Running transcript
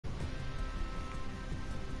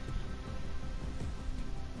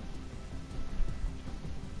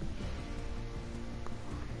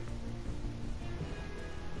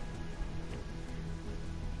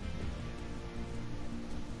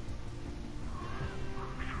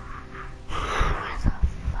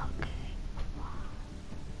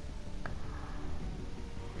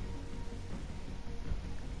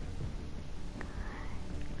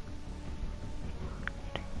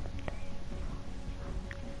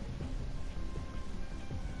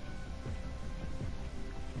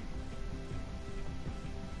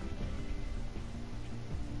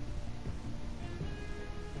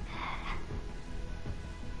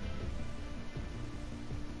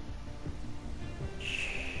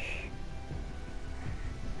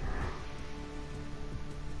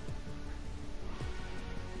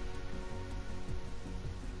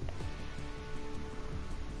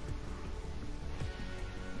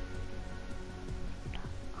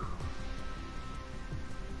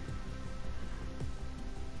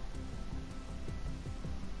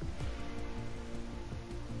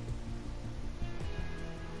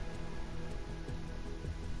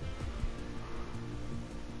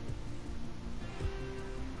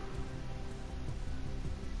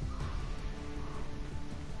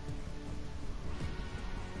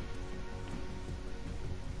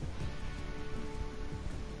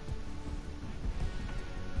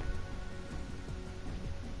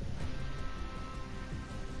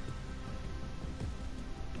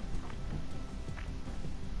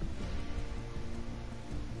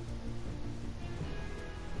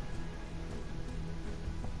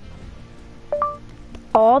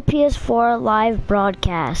All PS4 live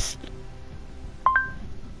broadcast.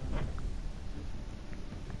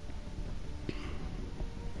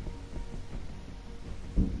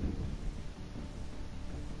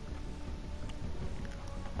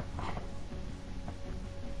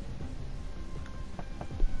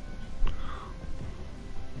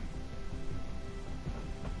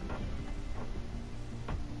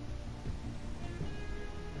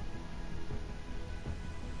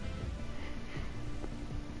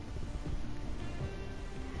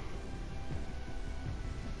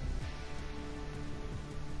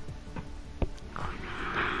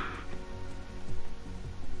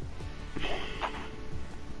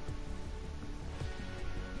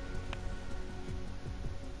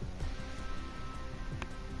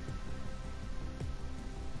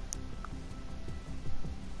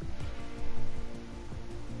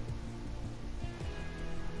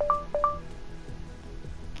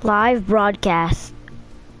 Live broadcast.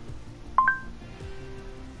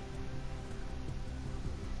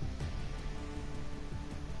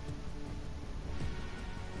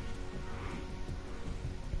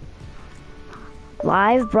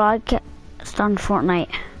 Live broadcast on Fortnite.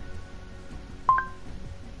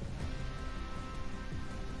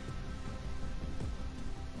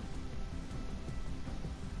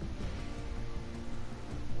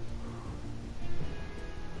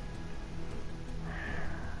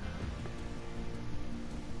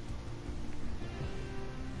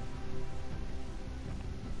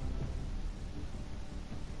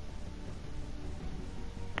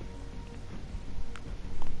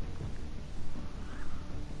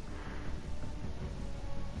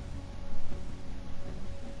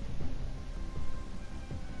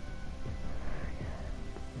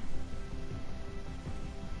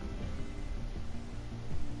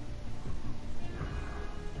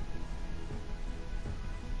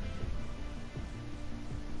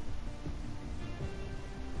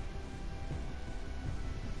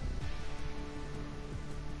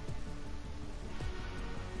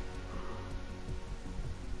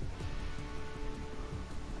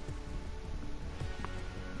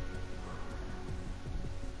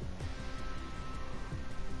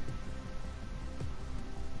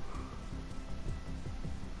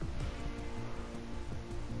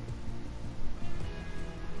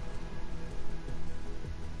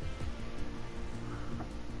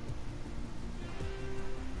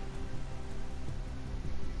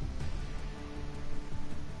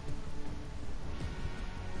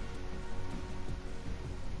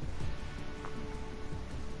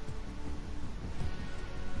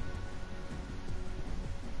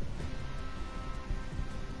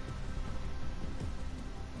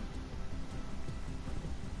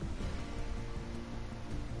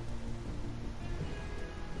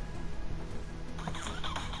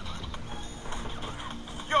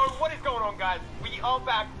 What is going on, guys? We are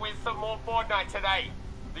back with some more Fortnite today.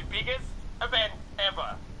 The biggest event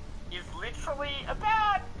ever is literally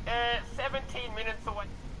about 17 minutes away.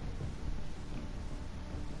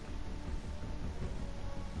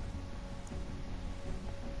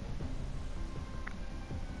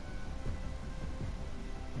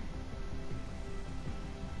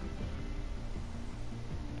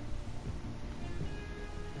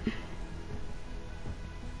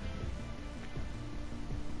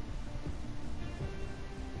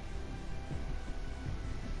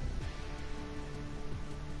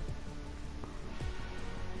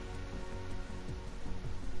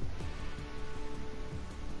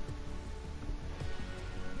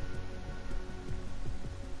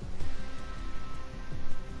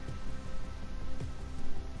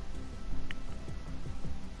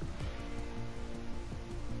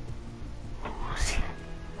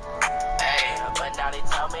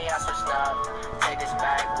 I switched up. Take this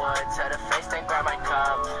backwood to the face, then grab my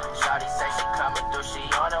cup. Shawty say she coming through, she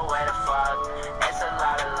on her way to fuck. It's a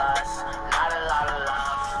lot of lust, not a lot of love.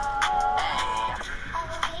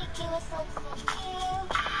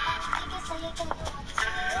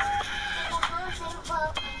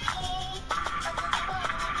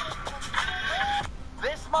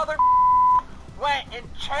 This mother went and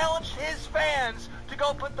challenged his fans to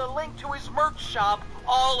go put the link to his merch shop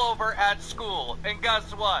all over at school. And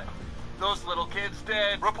guess what? Those little kids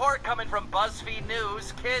did. Report coming from BuzzFeed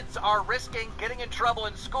News, kids are risking getting in trouble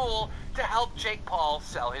in school to help Jake Paul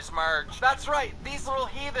sell his merch. That's right, these little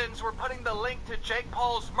heathens were putting the link to Jake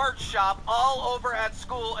Paul's merch shop all over at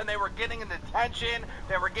school, and they were getting in detention,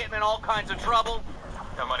 they were getting in all kinds of trouble.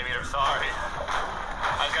 No, money meter, sorry.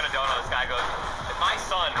 I was gonna dono. This guy goes, if my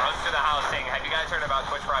son runs to the house saying, have you guys heard about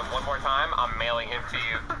Twitch Prime one more time, I'm mailing him to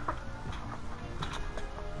you.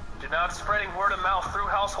 You're not spreading word of mouth through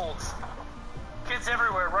households. Kids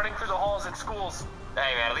everywhere running through the halls at schools.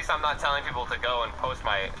 Hey man, at least I'm not telling people to go and post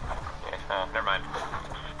my... Yeah, oh, never mind.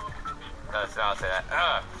 No, I'll say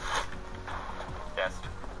that. Yes.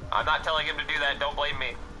 I'm not telling him to do that, don't blame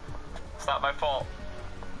me. It's not my fault.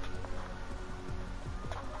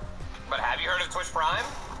 But have you heard of Twitch Prime?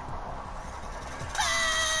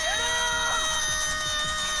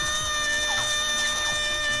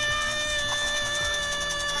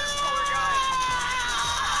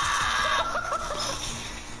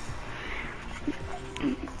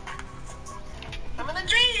 I'm in the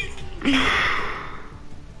trees!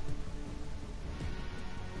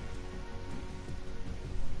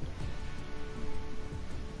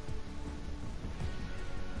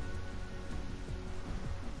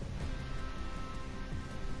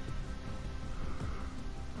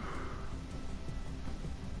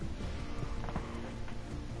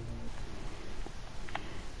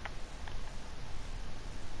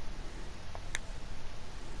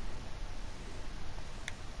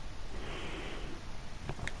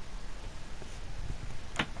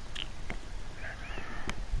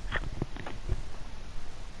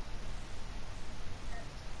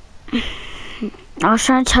 I was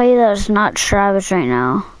trying to tell you that it's not Travis right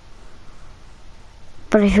now.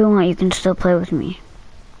 But if you want, you can still play with me.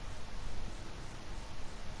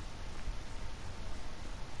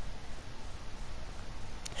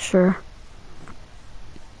 Sure.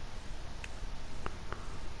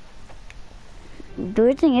 The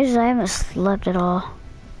weird thing is I haven't slept at all.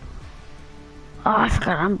 Oh, I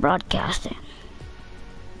forgot I'm broadcasting.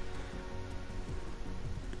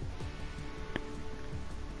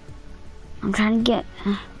 I'm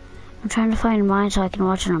trying to find mine so I can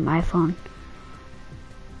watch it on my phone.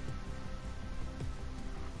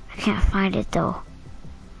 I can't find it though.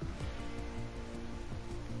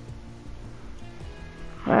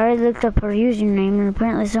 I already looked up her username and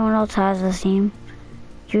apparently someone else has the same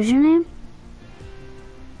username.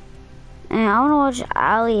 And I want to watch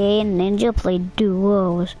Ali A and Ninja play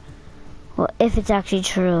duos. Well, if it's actually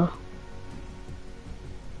true.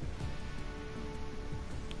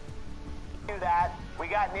 We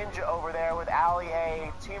got Ninja over there with Ali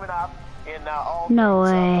A teaming up in all No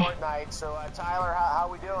way. Fortnite. So Tyler, how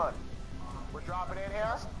we doing? We're dropping in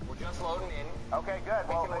here? We're just loading in. Okay, good.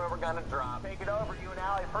 Well, where we're gonna drop. Take it over, you and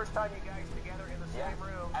Ali. First time you guys together in the same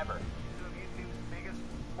room. Ever. Two of YouTube's biggest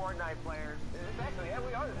Fortnite players. Exactly, yeah,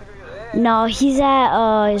 we are. No, he's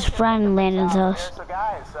at his friend Landon's house. So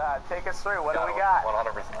guys, take us through. What do we got?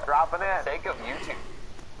 100%. Dropping in. Sake of YouTube.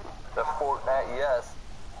 The Fortnite, yes.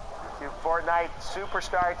 YouTube Fortnite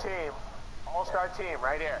superstar team. All-star team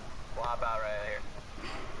right here. Well, how about right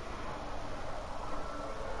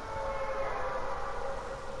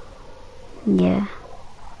here? Yeah.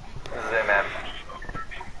 This is it, man.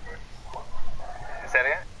 Is that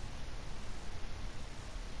it?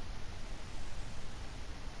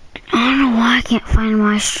 I don't know why I can't find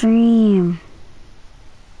my stream.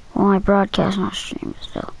 Well, my broadcast, not stream,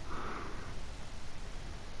 still.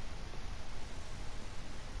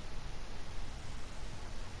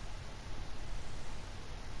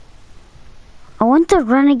 I want the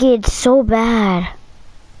Renegade so bad.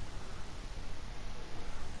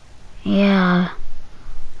 Yeah.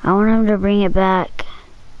 I want him to bring it back.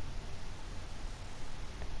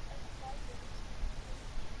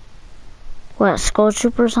 What, Skull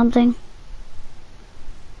Trooper or something?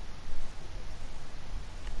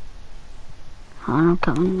 Oh, I'm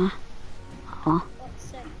coming. Oh.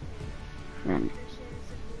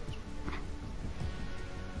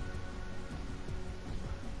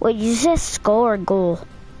 Wait, you said skull or goal?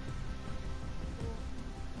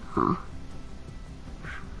 Huh.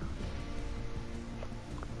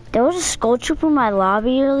 There was a Skull Trooper in my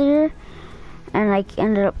lobby earlier, and I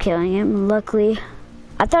ended up killing him. Luckily,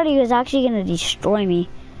 I thought he was actually gonna destroy me.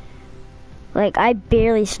 Like, I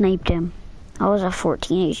barely sniped him. I was at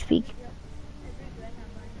 14 HP.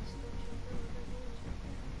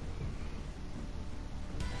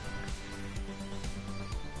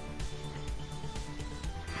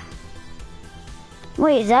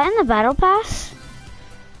 Wait, is that in the battle pass?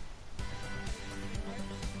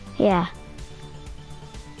 Yeah.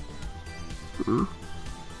 Oh.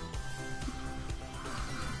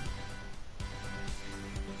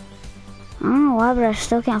 I don't know why, but I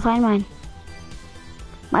still can't find mine.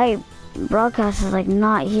 My broadcast is like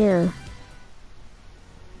not here.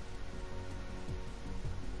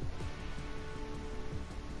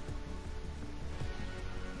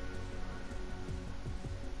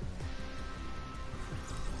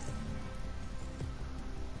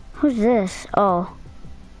 Who's this? Oh.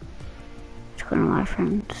 It's one of my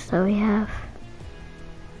friends that we have.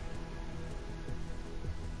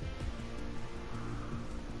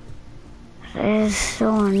 It is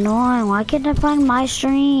so annoying. Why can't I find my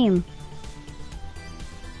stream?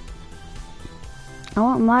 I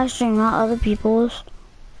want my stream, not other people's.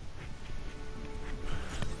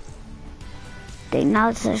 Dang, now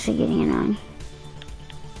it's actually getting annoying.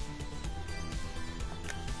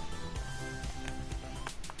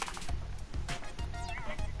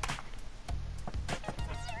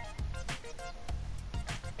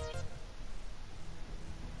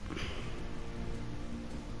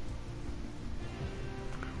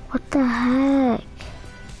 What the heck?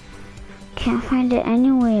 Can't find it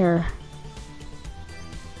anywhere.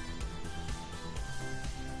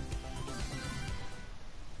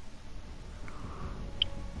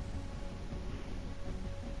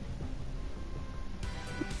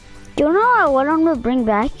 Do you know what I'm gonna bring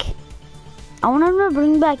back? I want to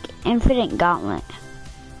bring back Infinite Gauntlet.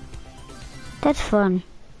 That's fun.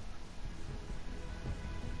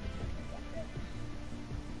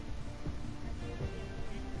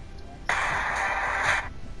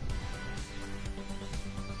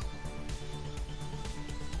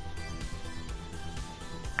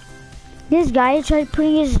 This guy tried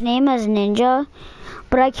putting his name as Ninja,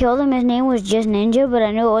 but I killed him. His name was just Ninja, but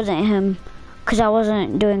I knew it wasn't him because I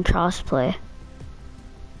wasn't doing crossplay.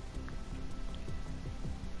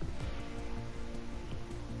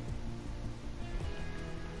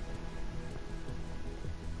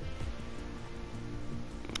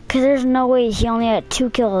 Because there's no way he only had 2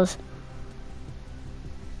 kills.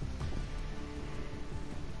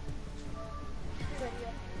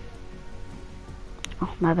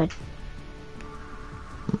 Oh, my bad.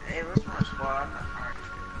 Hey, where's my squad?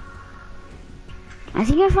 I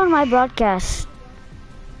think I found my broadcast.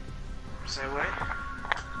 Say what?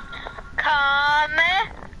 Come.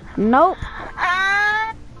 Nope.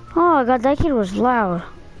 Oh god, that kid was loud.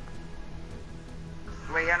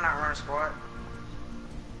 Wait, y'all not running squad?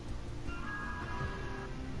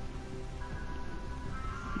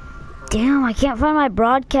 Damn, I can't find my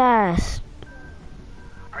broadcast.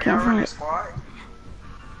 Are y'all Can't find running it. squad?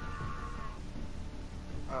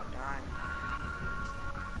 Oh, dang.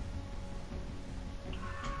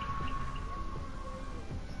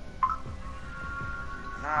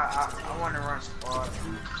 Nah, I want to run squad.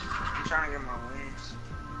 I'm trying to get my wins.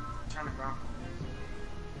 I'm trying to go.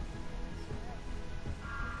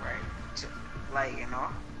 Right. Like, you know?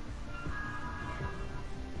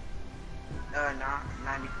 No,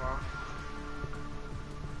 94.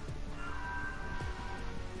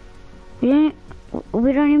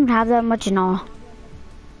 We don't even have that much in all.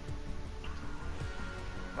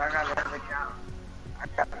 I got another account. I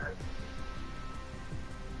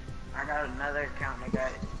got another account. I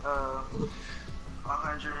got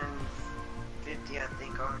 150, I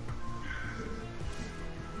think, on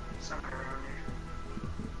somewhere around there.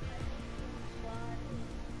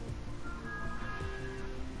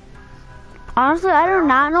 Honestly, I do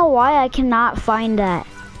not know why I cannot find that.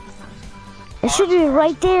 It should be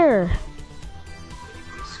right there.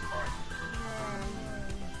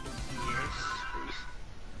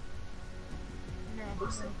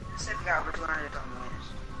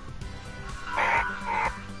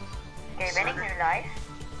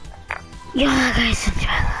 Yeah, guys,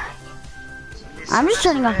 I'm just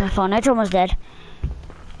turning off my phone. It's almost dead.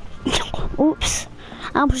 Oops.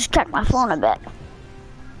 I'll just cut my phone a bit.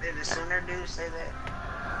 Did the Sooner dude say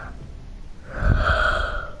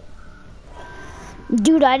that?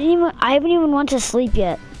 Dude, I haven't even went to sleep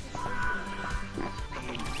yet.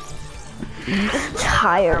 I'm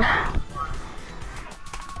tired.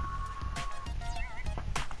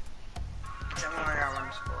 Tell me where y'all run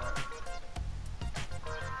the squad.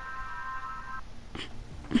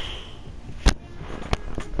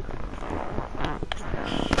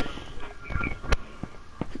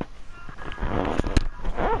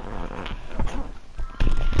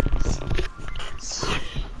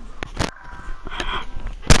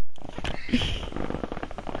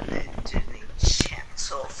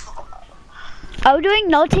 Are we doing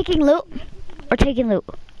no taking loot or taking loot?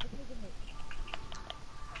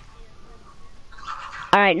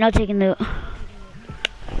 Alright, no taking loot.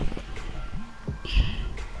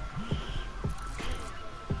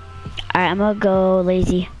 Alright, I'm gonna go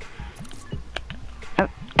lazy.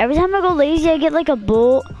 Every time I go lazy, I get like a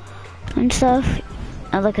bolt and stuff.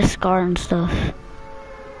 And like a scar and stuff.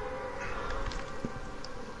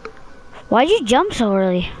 Why'd you jump so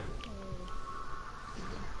early?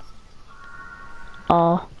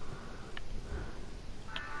 Oh.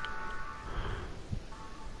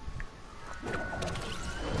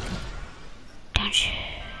 Don't you?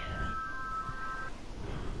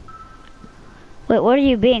 Wait, what are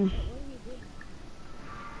you being?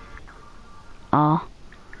 Oh.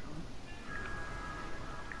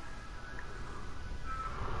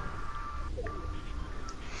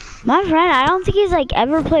 My friend, I don't think he's like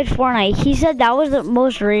ever played Fortnite. He said that was the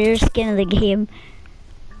most rare skin of the game.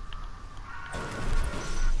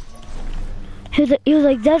 He was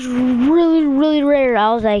like, that's really, really rare.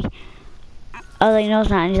 I was like, no, it's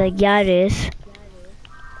not. And he's like, yeah, it is.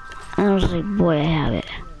 And I was like, boy, I have it.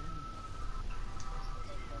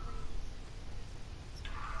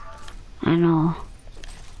 I know.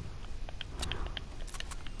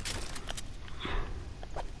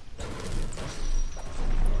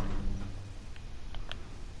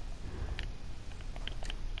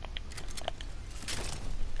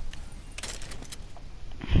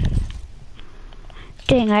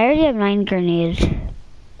 Dang, I already have 9 grenades.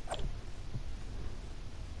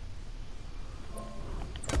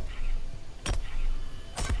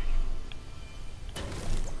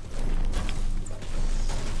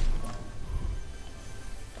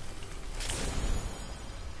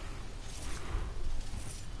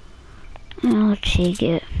 I'll take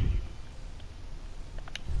it.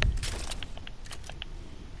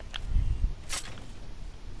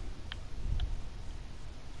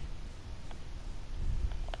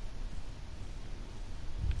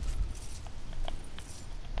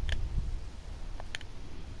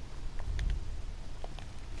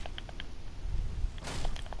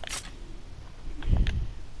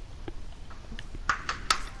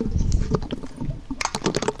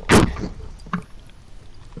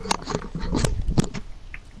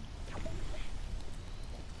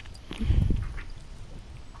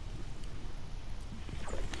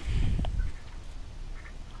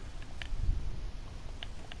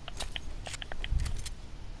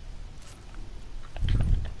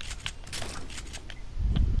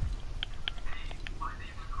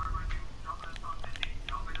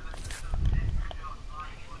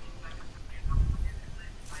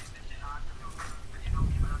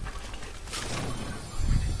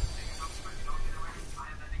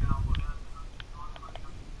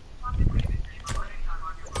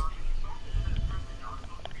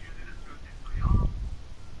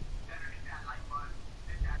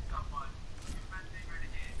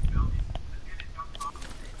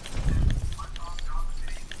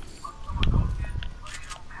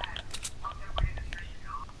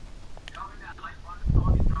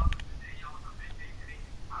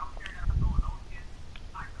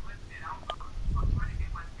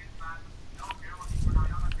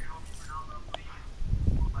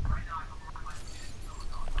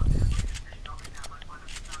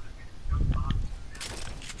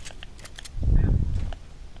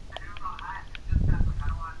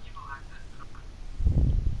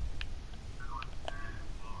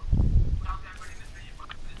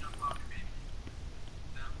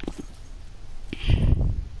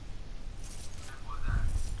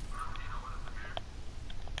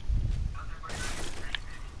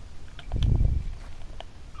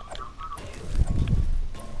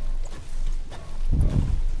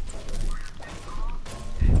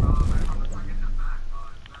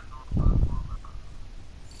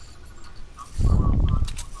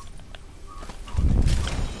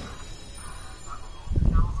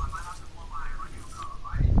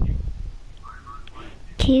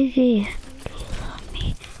 TV, love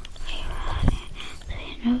me,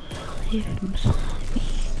 they never leave inside me.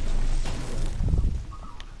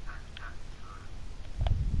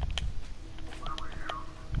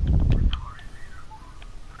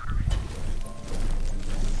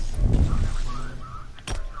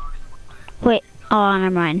 Wait, oh,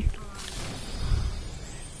 never mind.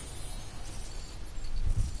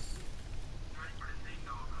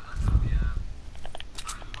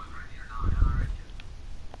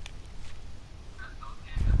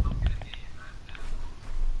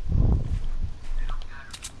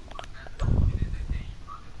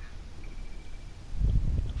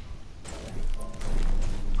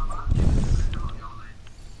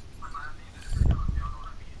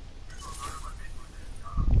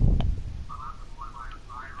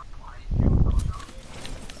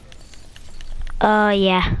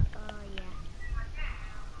 Yeah.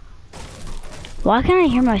 Why can't I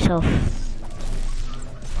hear myself?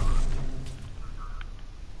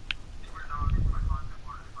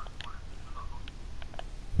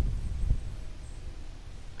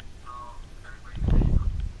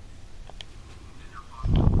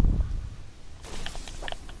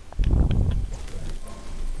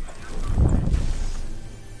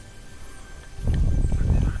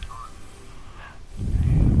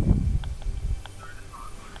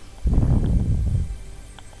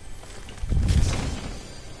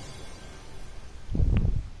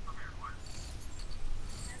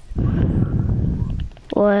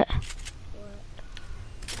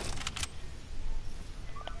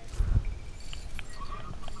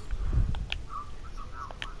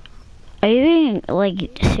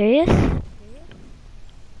 like, serious?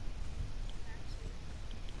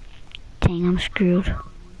 Dang, I'm screwed.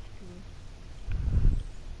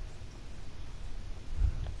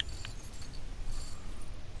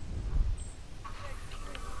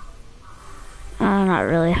 Not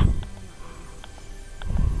really.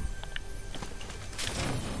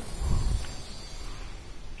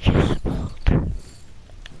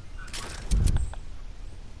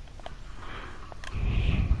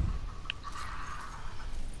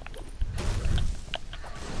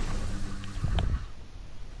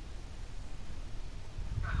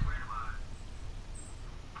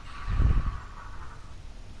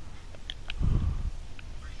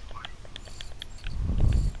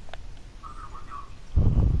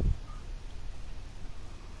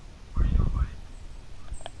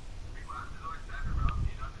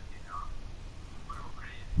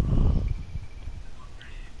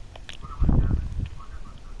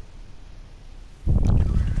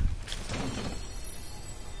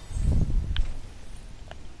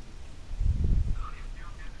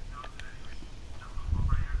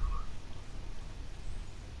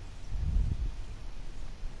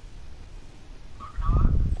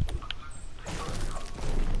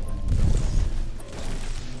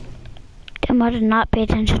 I did not pay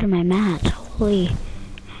attention to my mats. Holy,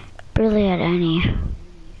 barely had any.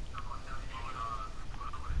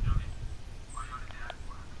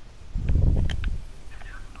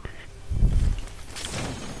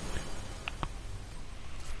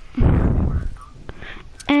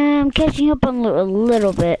 And I'm catching up on a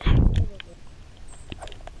little bit.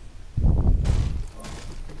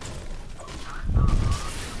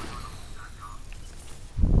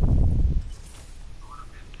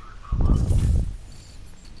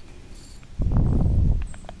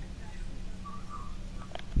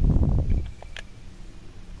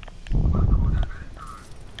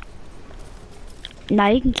 No,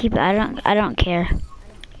 you can keep it. I don't care.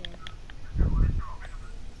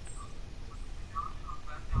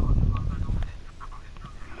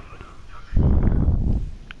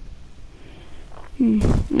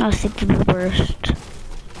 I'll stick to the burst.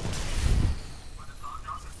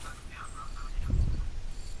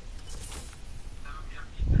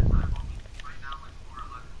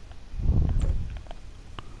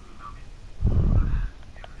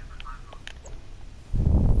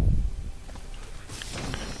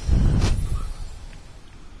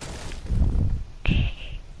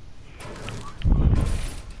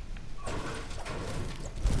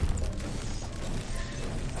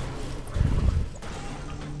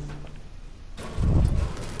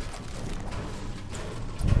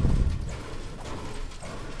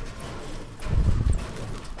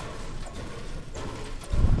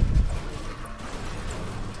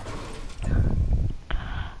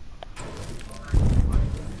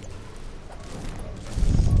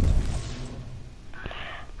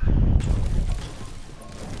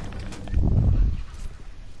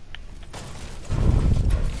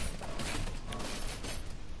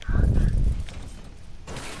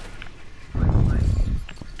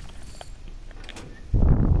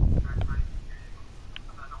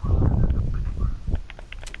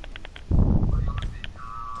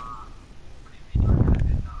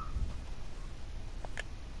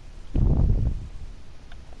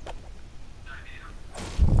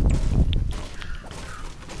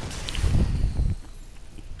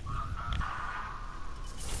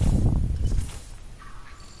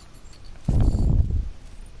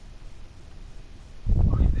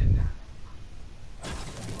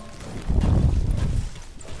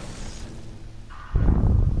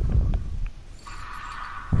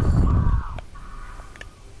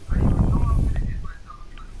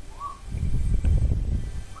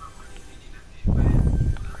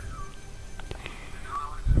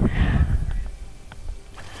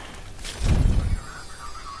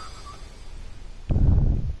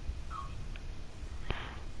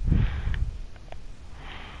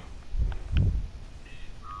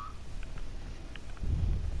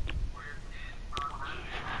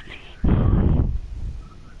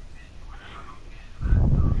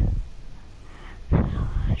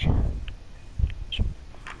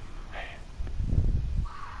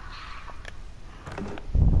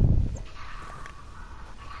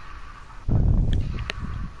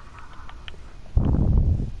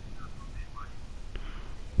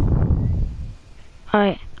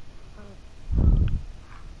 Alright.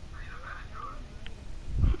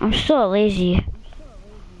 I'm still lazy.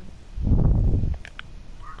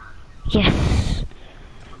 Yes.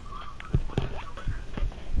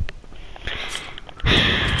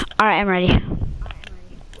 Alright, I'm ready.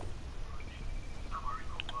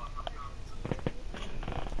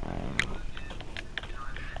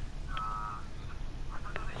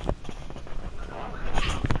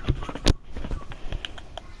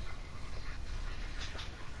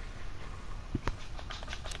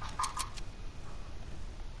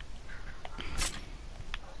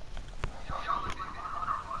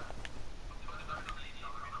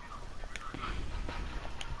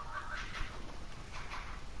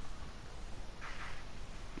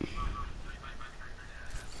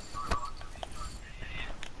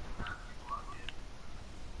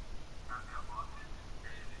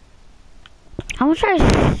 I'm gonna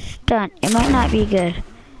try stunt. It might not be good.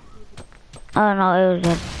 Oh no, it was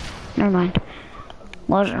good. Never mind.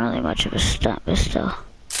 Wasn't really much of a stunt, but still.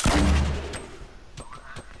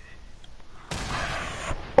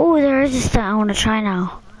 Oh, there is a stunt I want to try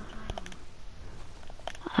now.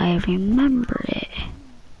 I remember it.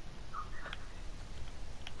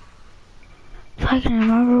 If I can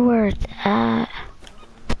remember where it's at.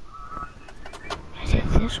 Is it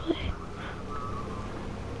this way?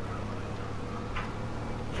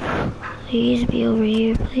 Please be over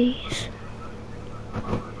here, please.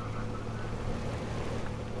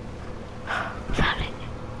 Found it.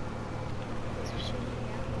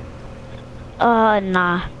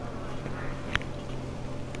 Nah.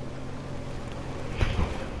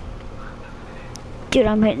 Dude,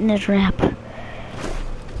 I'm hitting this ramp.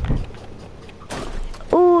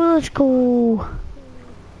 Ooh, let's go.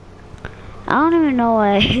 I don't even know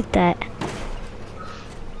why I hit that.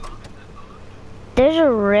 There's a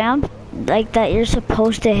ramp like that you're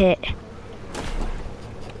supposed to hit.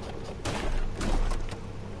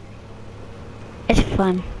 It's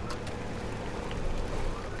fun.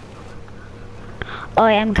 Oh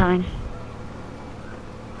yeah, I'm coming.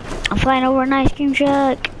 I'm flying over an ice cream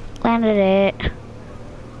truck. Landed it.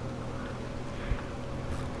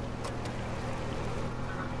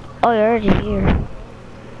 Oh, you're already here.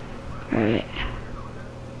 Alright.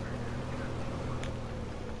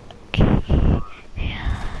 Okay.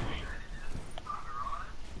 Yeah.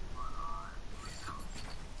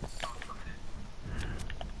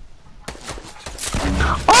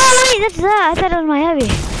 Oh wait, that's that. I thought it was my heavy.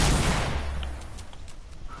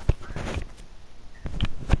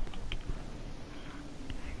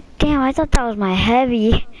 Damn, I thought that was my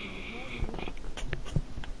heavy.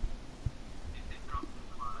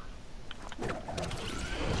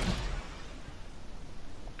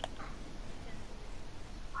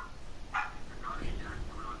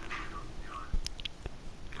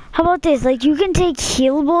 How about this? Like, you can take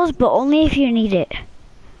healables, but only if you need it.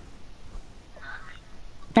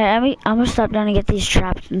 Alright, I'm gonna stop down and get these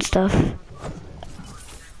traps and stuff.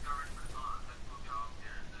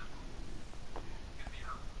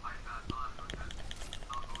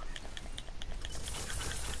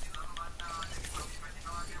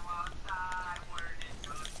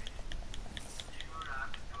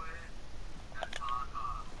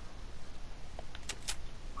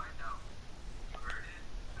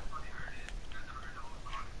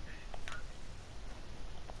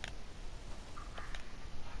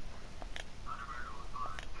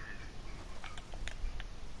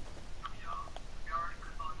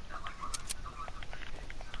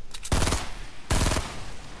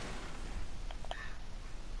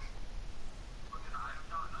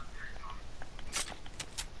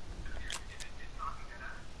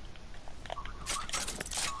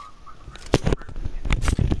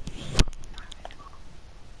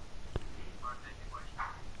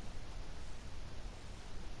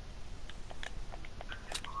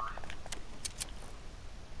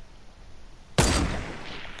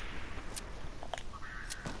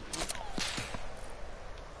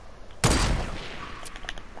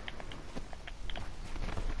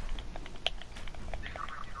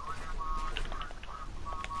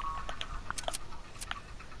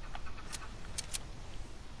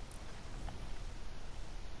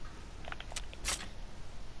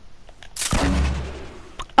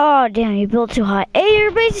 Oh, damn, you built too high. Hey,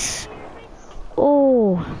 your base!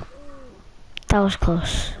 Oh, that was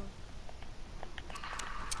close.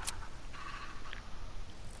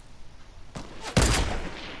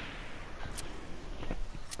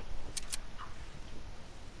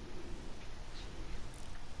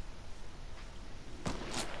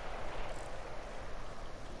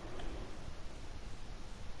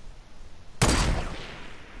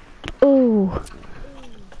 Oh.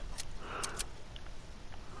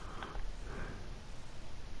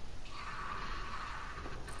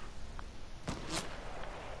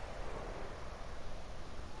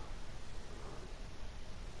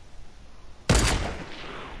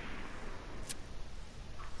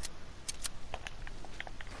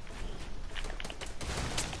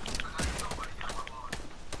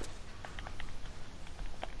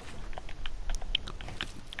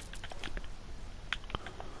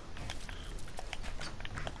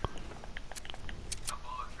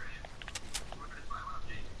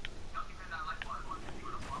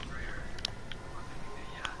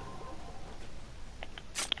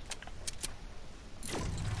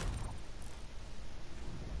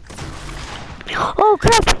 Oh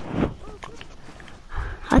crap!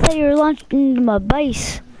 I thought you were launching into my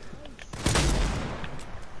base.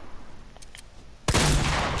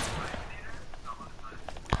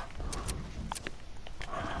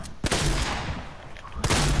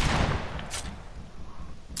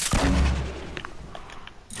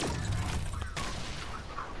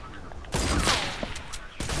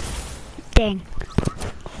 Dang.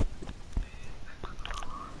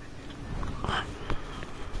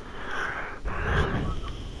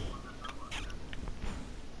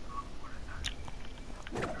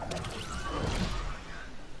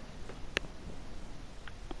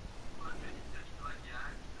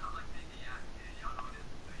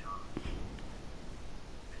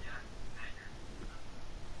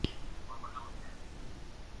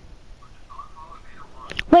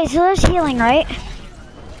 Wait, so there's healing, right?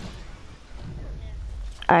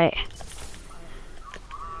 Alright.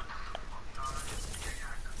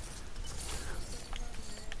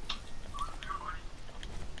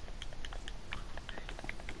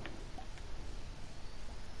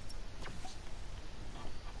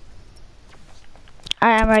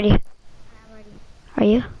 Alright, I'm ready. Are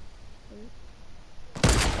you?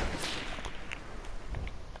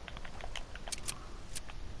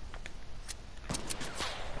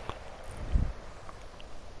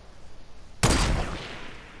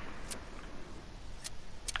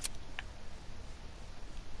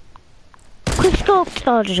 Quick scope!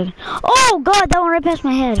 Oh, just joking. Oh god, that went right past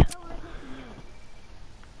my head.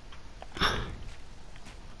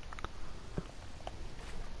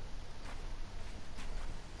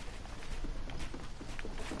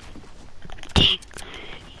 Dang.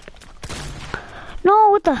 No,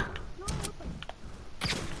 what the?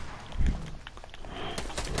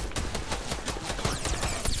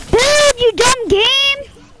 Dude, you dumb game!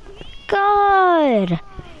 God.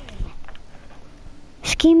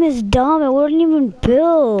 This game is dumb, it wouldn't even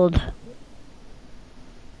build.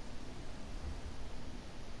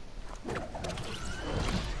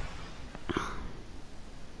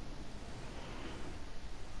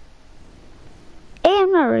 Hey,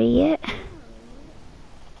 I'm not ready yet.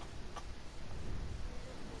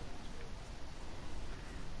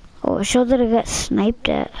 Oh, it showed that I got sniped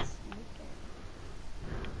at.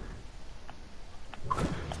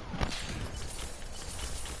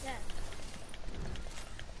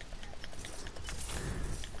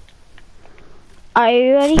 Are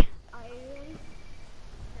you ready?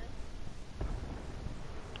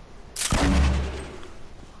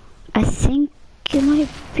 I think it might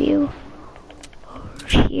be over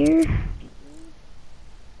here.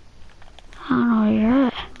 I don't know where you're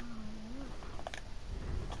at.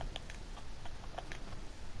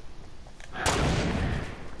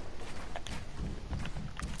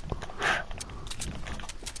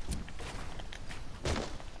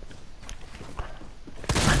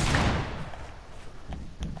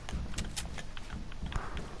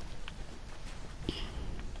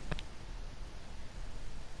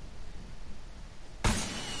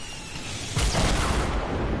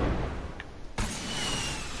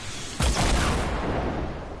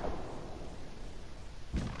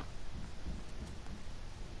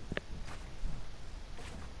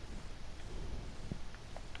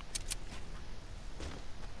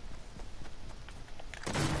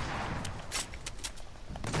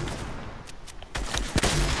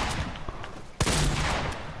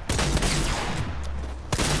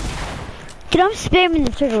 Dude, I'm spamming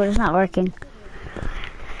the trigger, but it's not working.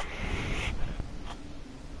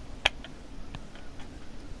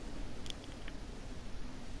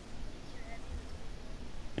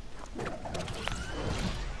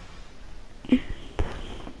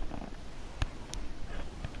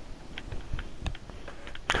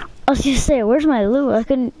 I was just saying, where's my loot? I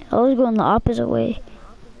was going the opposite way.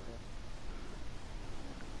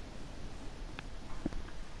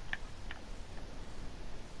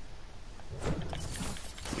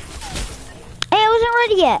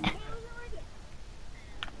 Ready yet?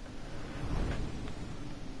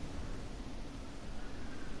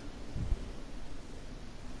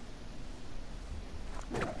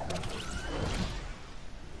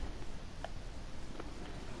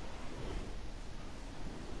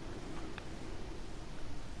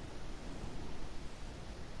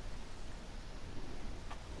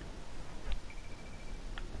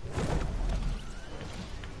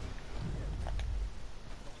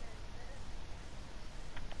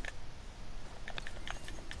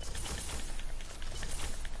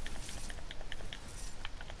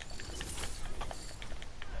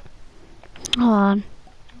 Hold on.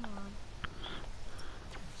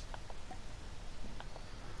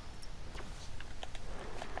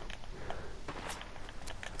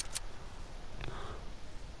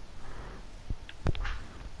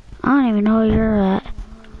 I don't even know where you're at.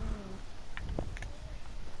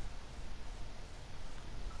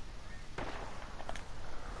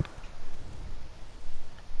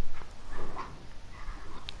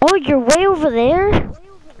 Oh, you're way over there?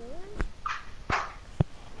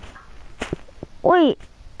 Wait,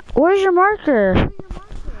 where's your marker?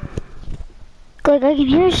 Like, I can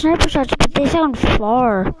hear sniper shots, but they sound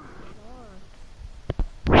far.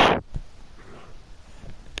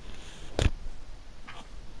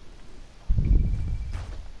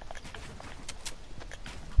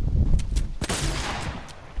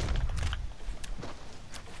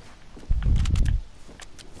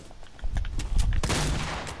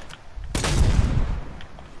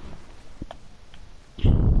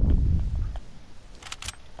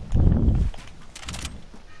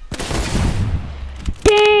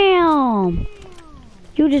 Damn!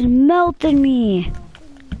 You just melted me.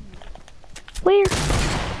 Where?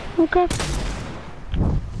 Okay.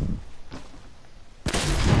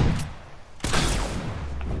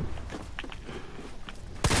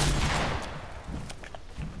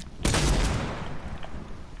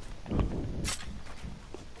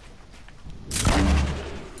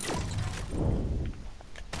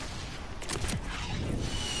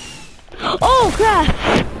 Oh crap!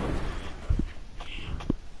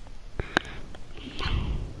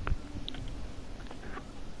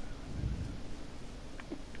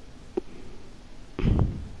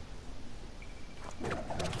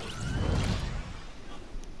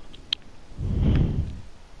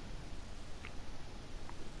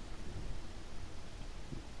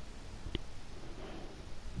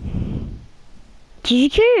 Did you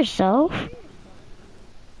kill yourself?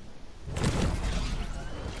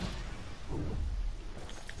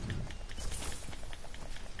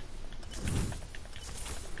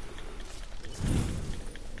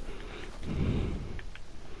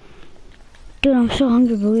 Dude, I'm so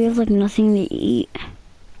hungry, but we have like nothing to eat.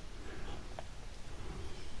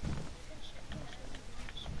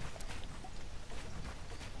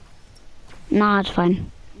 Nah, it's fine.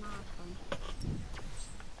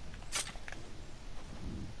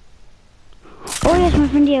 Oh yes, my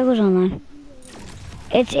friend Diego's online.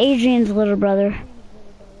 It's Adrian's little brother.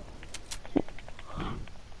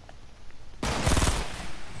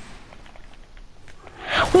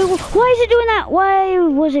 Wait, why is it doing that? Why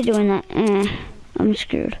was it doing that? I'm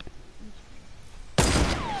screwed.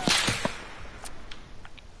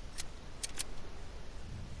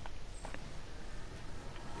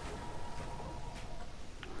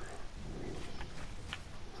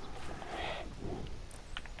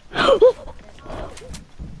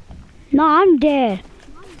 No, I'm dead.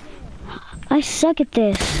 I suck at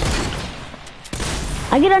this.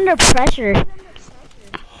 I get under pressure.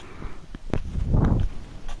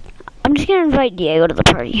 I'm just gonna invite Diego to the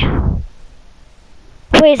party.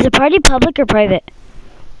 Wait, is the party public or private?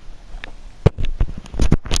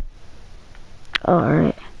 Oh,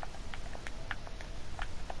 alright.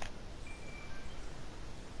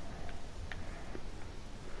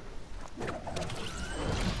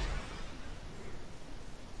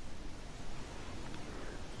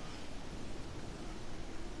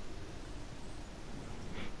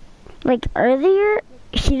 Like earlier,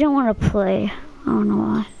 he didn't want to play. I don't know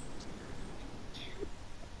why.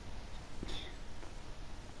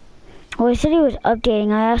 Well, he said he was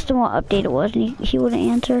updating. I asked him what update it was, and he wouldn't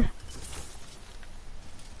answer.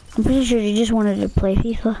 I'm pretty sure he just wanted to play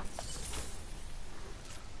FIFA.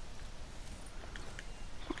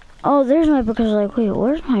 Oh, there's my brick. I was like, wait,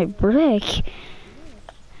 where's my brick?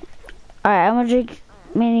 Alright, I'm gonna drink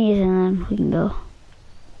minis and then we can go.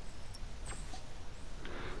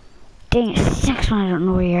 Dang, it sucks when I don't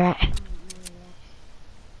know where you're at.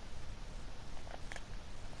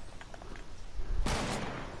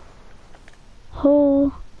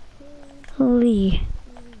 Holy.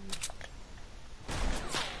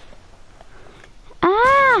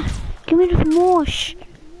 Ah! Give me the mosh.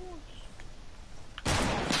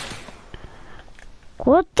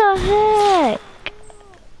 What the heck?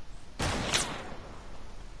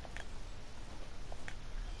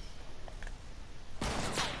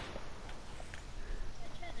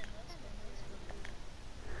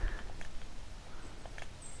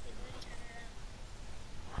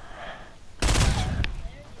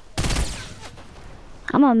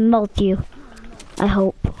 I'm gonna melt you. I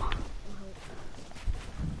hope.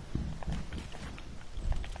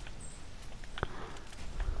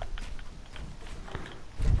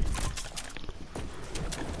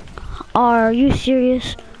 Are you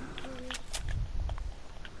serious?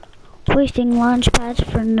 Wasting launch pads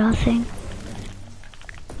for nothing.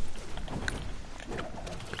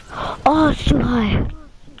 Oh, it's too high.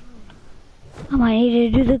 I might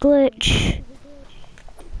need to do the glitch.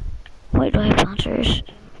 Wait, do I have launchers?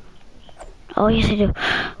 Oh, yes I do.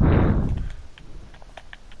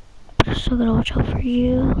 But I'm still gonna watch out for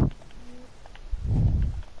you.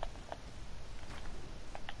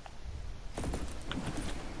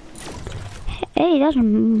 Hey, that's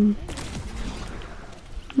my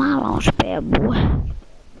launcher. Mouse bad boy.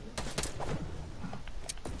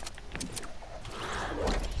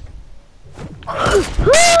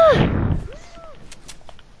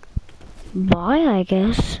 Bye, I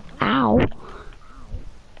guess. Ow.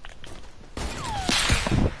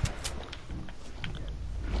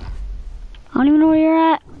 I don't even know where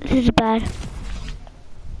you're at. This is bad.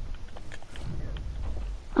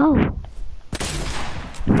 Oh.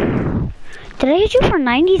 Did I hit you for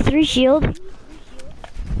 93 shield?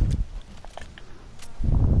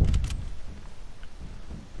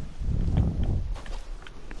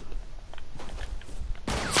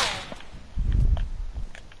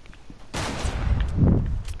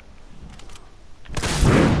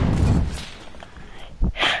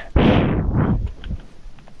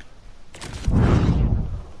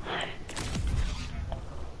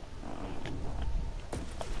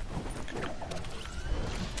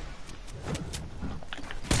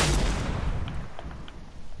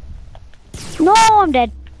 No, I'm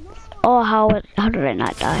dead. Oh, how did I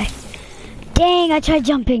not die? Dang, I tried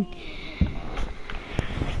jumping.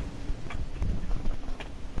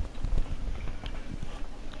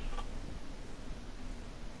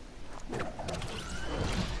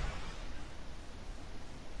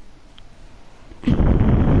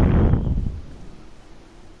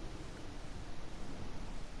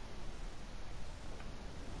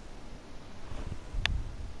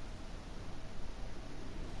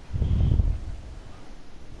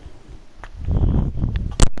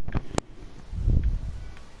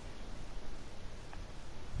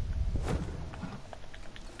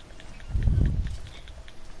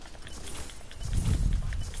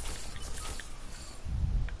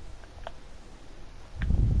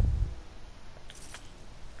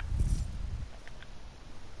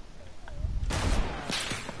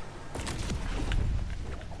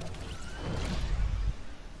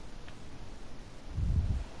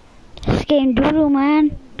 This game doodle, man.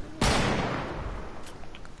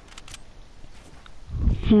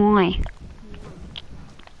 Why?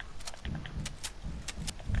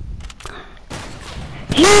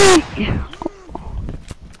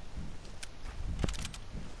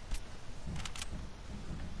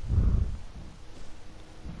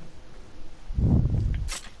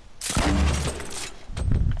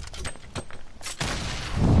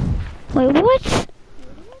 Wait, what?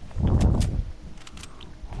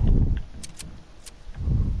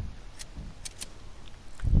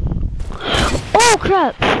 Oh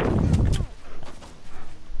crap!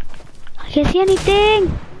 I can't see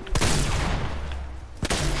anything.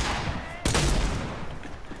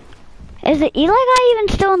 Is the Eli guy even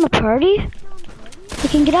still in the party? We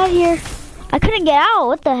can get out of here. I couldn't get out.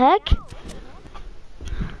 What the heck?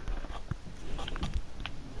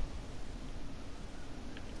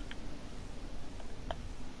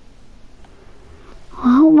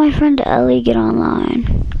 I hope my friend Ellie get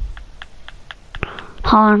online.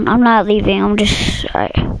 Hold on, I'm not leaving. I'm just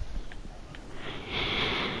alright.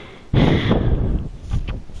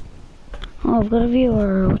 Oh, I've got a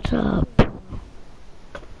viewer. What's up?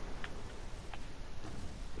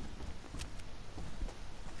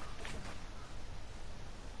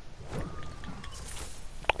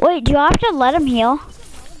 Wait, do you have to let him heal?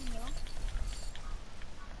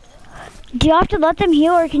 Do you have to let them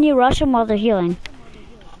heal, or can you rush them while they're healing?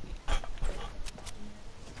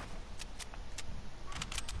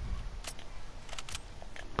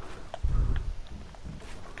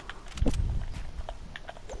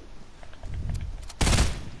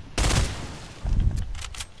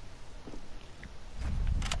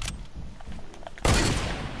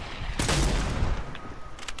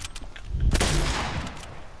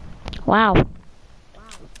 Wow.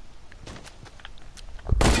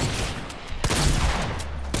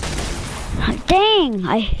 Dang,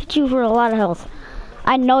 I hit you for a lot of health.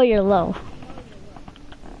 I know you're low.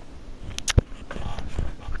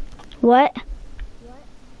 What?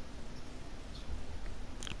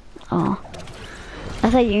 Oh. I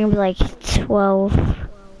thought you were gonna be like 12.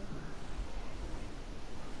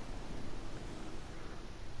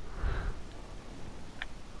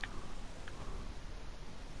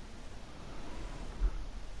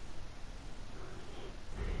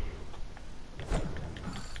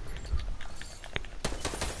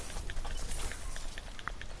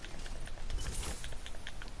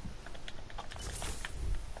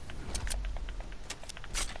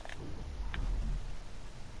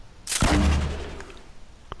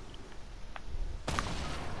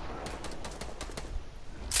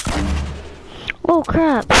 Oh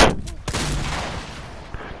crap.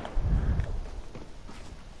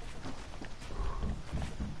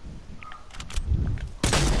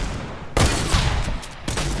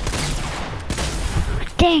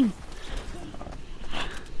 Dang.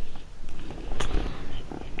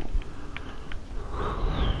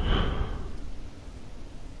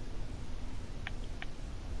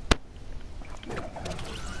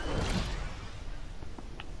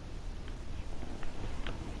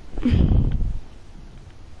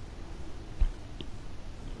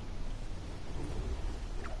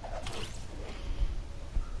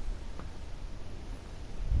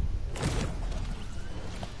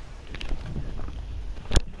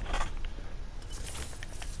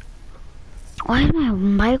 Why is my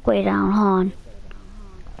mic way down? Hold on.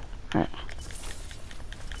 Alright.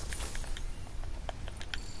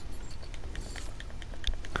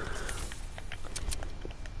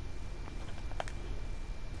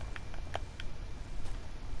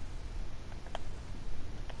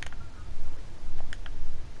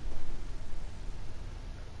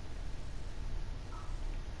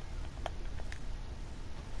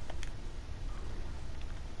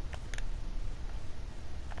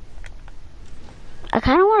 I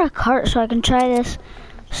kind of want a cart so I can try this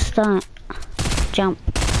stunt. Jump.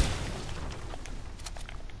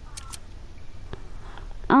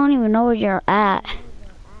 I don't even know where you're at.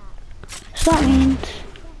 So that means...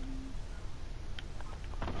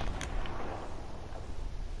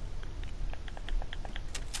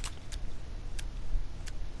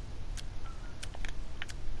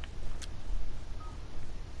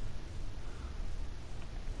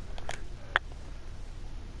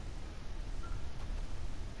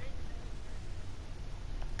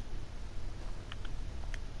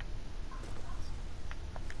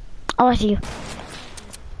 Oh, I see you.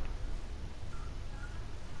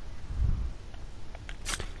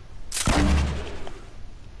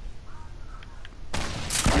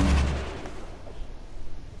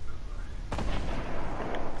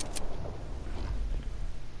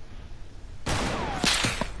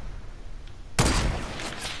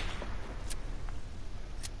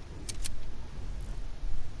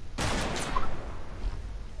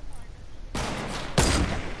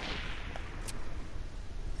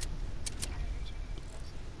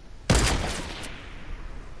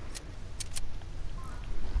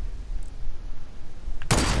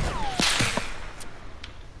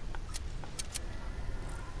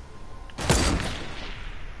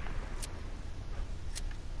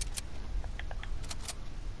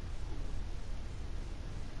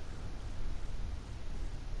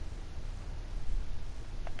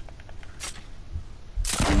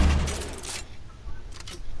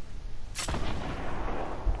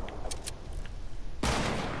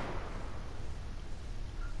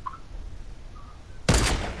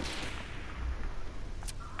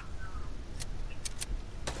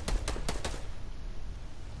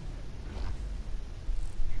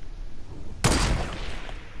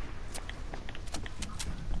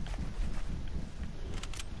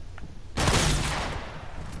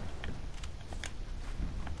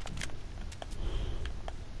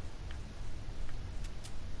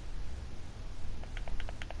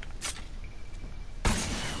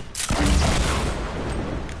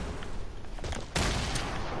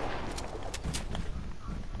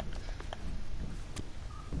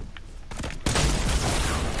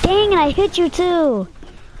 Dang it, I hit you too.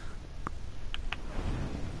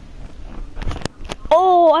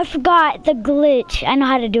 Oh, I forgot the glitch. I know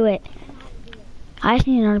how to do it. I just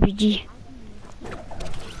need an RPG.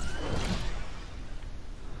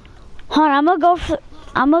 Hold on,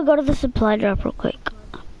 I'm gonna go to the supply drop real quick.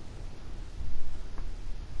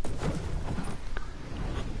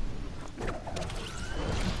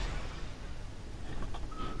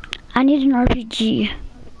 I need an RPG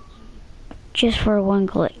just for one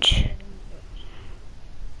glitch.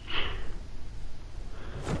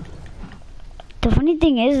 The funny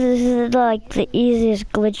thing is, this is like the easiest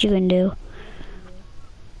glitch you can do.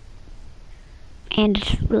 And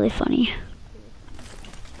it's really funny.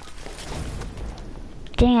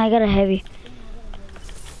 Dang, I got a heavy.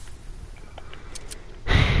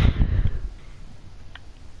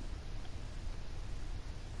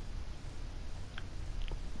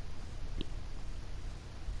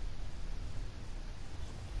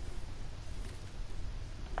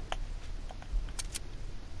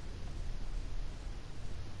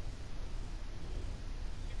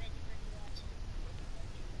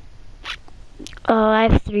 I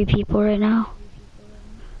have 3 people right now.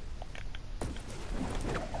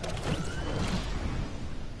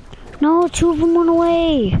 No, 2 of them went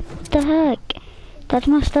away. What the heck? That's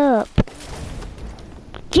messed up.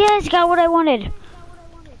 Yes, got what I wanted.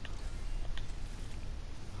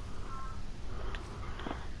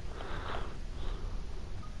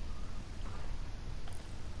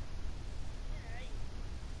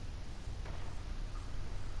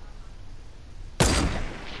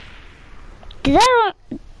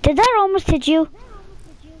 Did that almost hit you?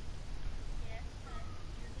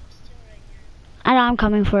 I know, I'm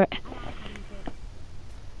coming for it.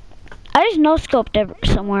 I just no-scoped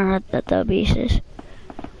somewhere at the bases.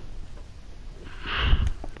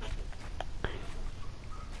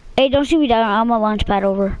 Hey, don't shoot me down. I'm gonna launch pad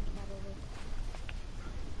over.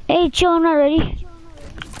 Hey, chill, I'm not ready.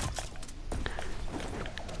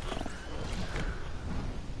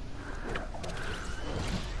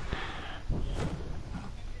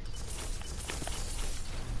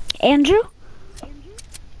 Andrew?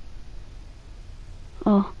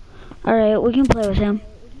 Oh, alright, we can play with him.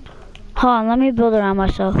 Hold on, let me build around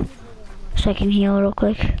myself so I can heal real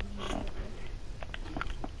quick.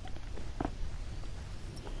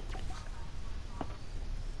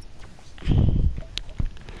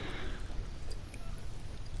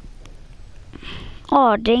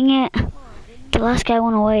 Oh, dang it. The last guy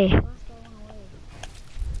went away.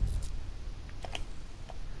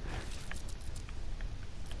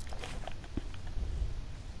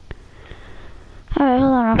 Alright,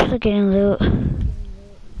 hold on, I'm still getting loot.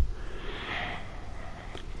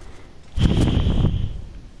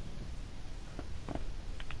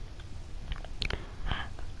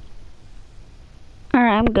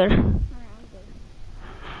 Alright, I'm good.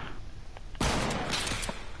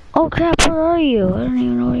 Oh crap, where are you? I don't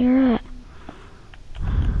even know where you're at.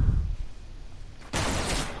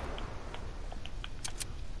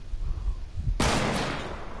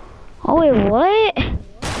 Oh wait, what?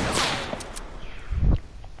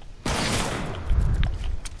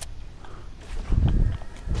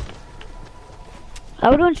 Are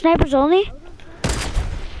we doing snipers only?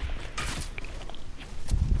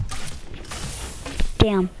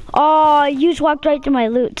 Damn. Oh, you just walked right through my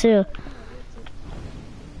loot too.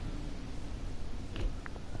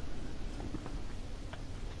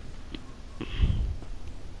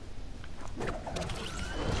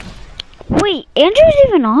 Wait, Andrew's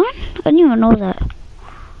even on? I didn't even know that.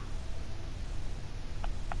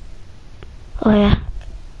 Oh yeah.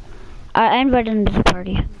 I invited him to the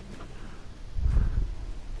party.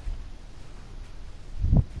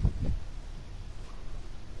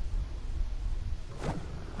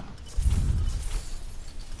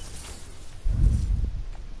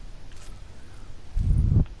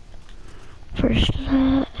 First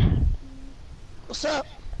that. What's up?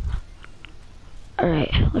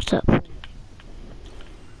 Alright, what's up?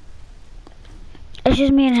 It's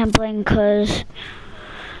just me and him playing cause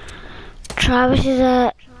Travis is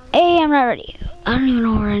at. Hey, I'm not ready. I don't even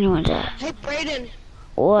know where anyone's at. Hey, Brayden.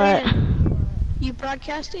 What? Brayden, you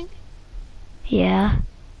broadcasting? Yeah,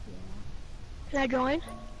 Can I join?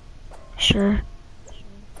 sure.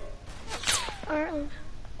 Alright.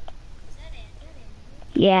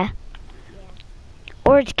 Yeah.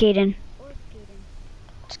 Or it's Caden.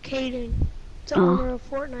 It's Caden. It's the Oh. owner of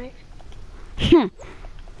Fortnite. Hey,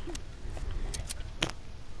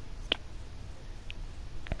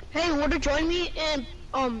 wanna join me in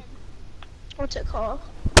what's it called?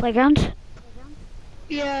 Playgrounds?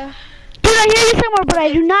 Yeah. Dude, I hear you somewhere, but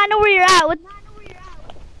I do not know where you're at. What?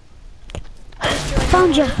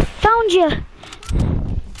 Found you. Found you.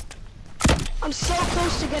 I'm so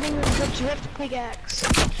close to getting the drift pickaxe.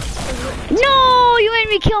 No, you made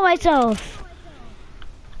me kill myself.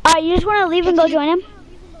 Alright, you just want to leave and go join him?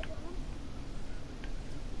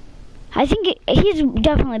 I think he's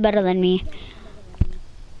definitely better than me.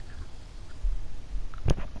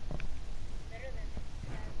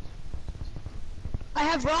 I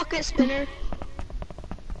have rocket spinner.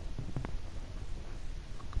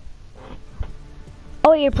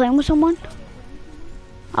 Oh, you're playing with someone?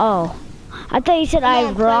 Oh, I thought you said I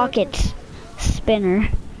have rocket spinner.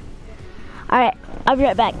 Alright, I'll be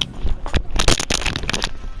right back.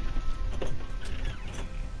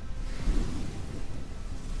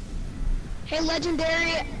 Hey,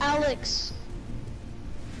 legendary Alex.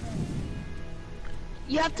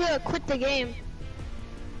 You have to quit the game.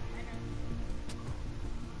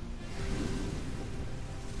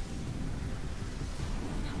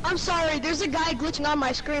 I'm sorry, there's a guy glitching on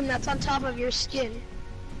my screen that's on top of your skin.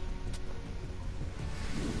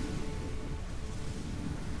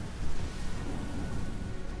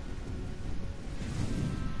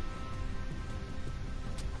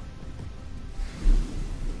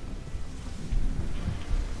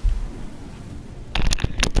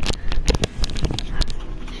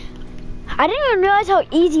 I didn't even realize how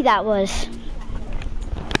easy that was.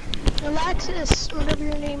 Alexis, whatever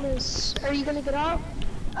your name is, are you gonna get out?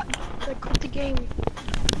 Like, quit the game.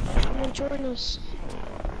 Come and join us.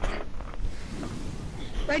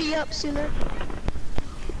 Ready up, Sooner.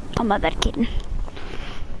 Oh my bad, kitten.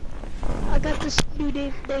 I got this new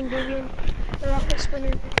thing, Vivian. The rocket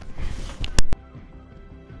spinner.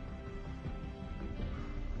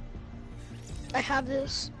 I have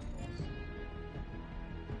this.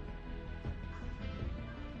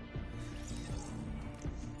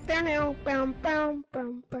 Bam, bam,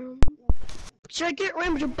 bam, bam. Should I get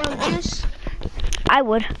Rainbow Bunches? I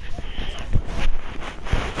would.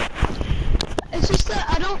 It's just that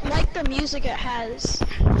I don't like the music it has.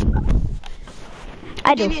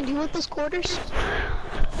 I do. Vivian, do you want those quarters?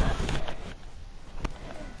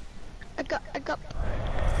 I got.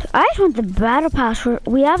 I just want the battle pass.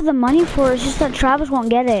 We have the money for it. It's just that Travis won't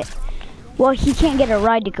get it. Well, he can't get a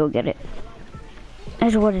ride to go get it.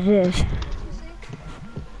 That's what it is.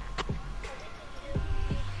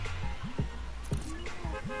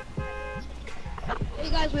 Hey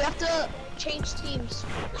guys, we have to change teams.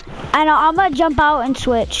 I know, I'm gonna jump out and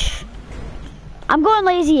switch. I'm going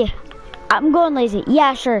lazy.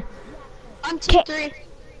 Yeah, sure. I'm team 3.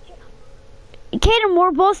 Kaden,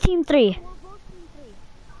 we're both team 3.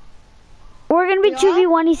 We're gonna be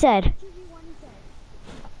 2v1, he said.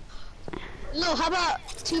 No, how about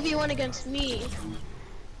 2v1 against me?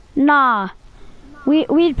 Nah.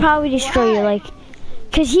 We'd probably destroy you, like,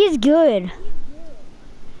 cause he's good.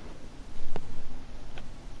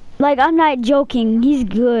 Like, I'm not joking, he's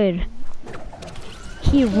good.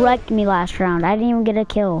 He wrecked me last round. I didn't even get a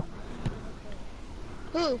kill.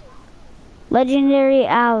 Who? Legendary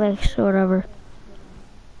Alex, or whatever.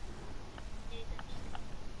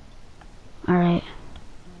 Alright.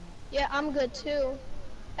 Yeah, I'm good too.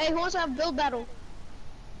 Hey, who wants to have build battle?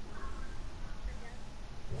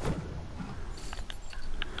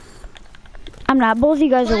 I'm not. Both of you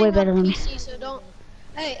guys are way better than me. PC, so don't.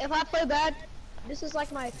 Hey, if I play bad, this is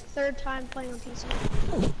like my 3rd time playing on PC.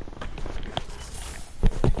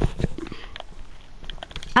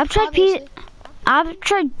 I've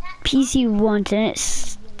tried PC once and it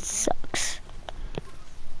sucks.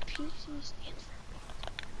 PC stands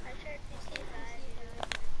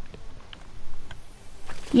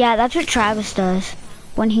Yeah, that's what Travis does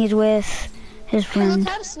when he's with his for. friend.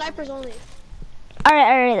 Let's have snipers only.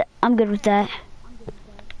 Alright, I'm good with that.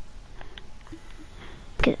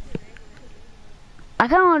 I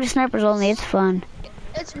kinda want to snipers only, it's fun.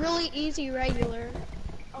 It's really easy regular.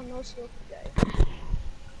 Oh, no scope guy.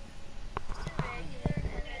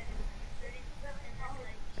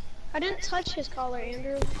 I didn't touch his collar,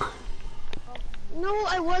 Andrew. No,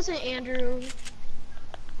 I wasn't, Andrew.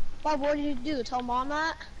 Bob, what did you do? Tell Mom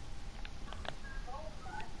that?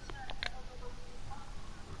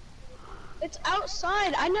 It's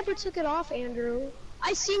outside. I never took it off, Andrew.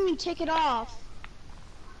 I seen you take it off.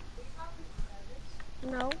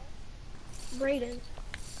 No. Brayden.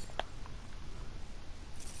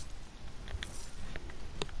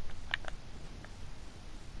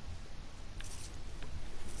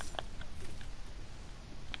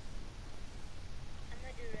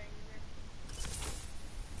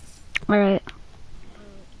 Alright.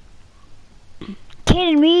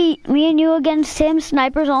 Kaden, me and you against him,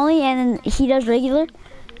 snipers only, and then he does regular?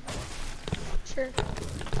 Sure.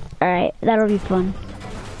 Alright, that'll be fun.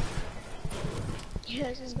 Yeah,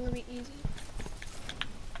 this is gonna be easy.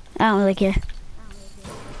 I don't really care.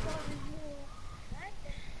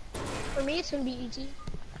 For me, it's gonna be easy.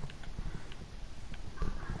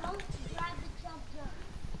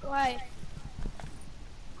 Why?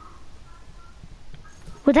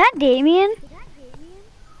 Was that Damien?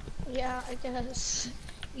 Yeah, I guess.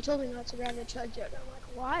 You told me not to grab the chug jug. I'm like,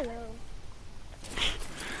 why though?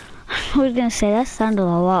 I was gonna say, that sounded a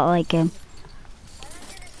lot like him.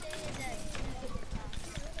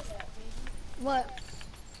 What?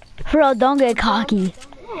 Bro, don't get cocky.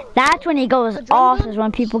 That's when he goes off, is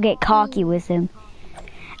when people get cocky with him.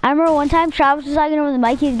 I remember one time Travis was talking over the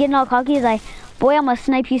mic, he was getting all cocky, he's like, boy, I'm gonna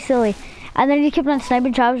snipe you silly. And then he kept on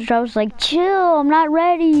sniping Travis, and Travis was like, chill, I'm not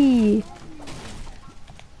ready.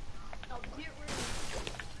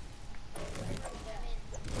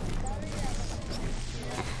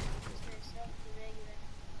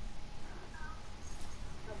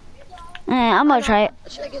 I'm gonna try it.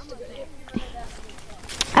 Should I get the grenade?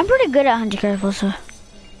 I'm pretty good at 100 rifles, so.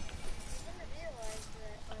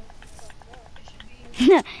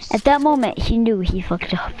 At that moment, he knew he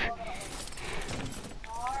fucked up.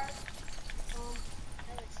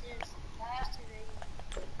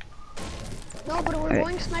 No, but we're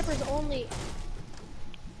going snipers only.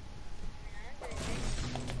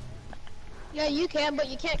 Yeah, you can, but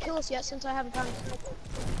you can't kill us yet since I haven't found a sniper.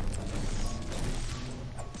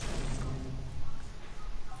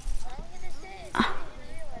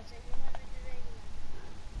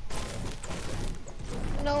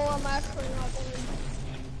 No, I'm actually not going.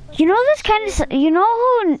 You know this kind of, you know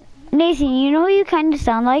who, Nathan, you know who you kind of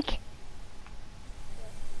sound like?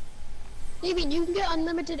 Nathan, you can get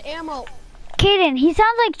unlimited ammo. Kaden, he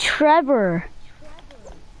sounds like Trevor.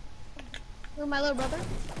 You're my little brother?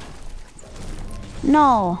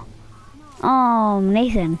 No.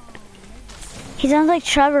 Nathan. He sounds like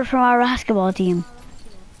Trevor from our basketball team.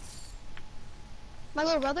 My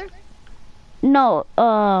little brother? No,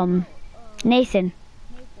 Nathan.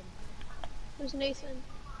 Who's Nathan?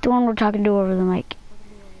 The one we're talking to over the mic.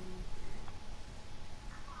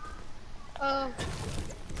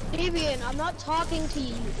 Davian, I'm not talking to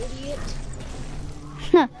you, idiot.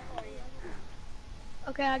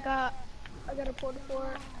 Okay, I got a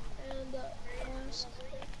porta-fort and mask.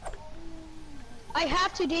 I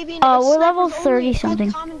have to, Davian. Oh, It's we're level snipers 30 only. something.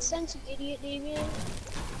 Have common sense, you idiot, Davian.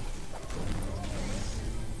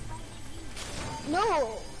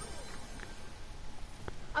 No.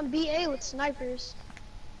 I'm BA with snipers.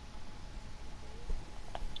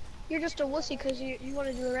 You're just a wussy because you want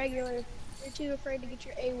to do a regular. You're too afraid to get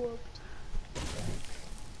your A whooped.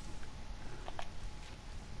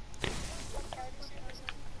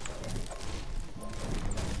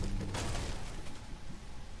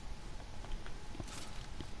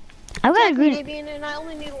 I've got a green. Davian, and I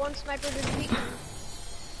only need one sniper to defeat you.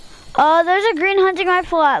 There's a green hunting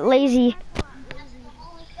rifle at Lazy.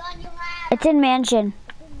 It's in mansion.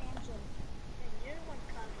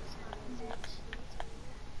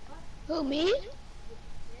 Who, me?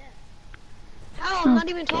 How? I'm not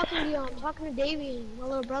even talking to you. I'm talking to Davian, my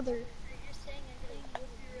little brother.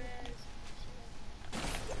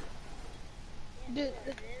 Dude,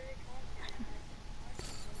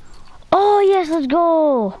 Oh yes, let's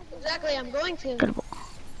go. exactly, I'm going to. Good.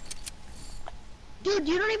 Dude,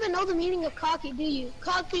 you don't even know the meaning of cocky, do you?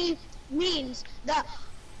 Cocky means that,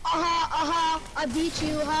 I beat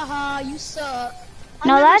you, haha, you suck. I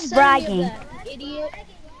No, never that's said any of bragging. that, idiot.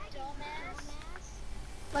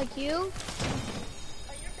 Like you?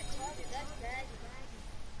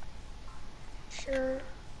 Sure.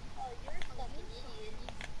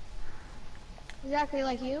 Exactly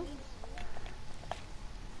like you.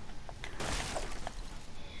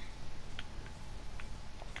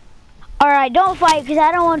 Alright, don't fight because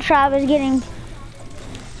I don't want Travis getting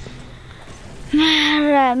mad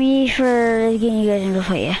at me for getting you guys into a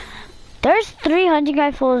fight. There's 3 hunting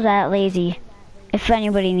rifles at Lazy, if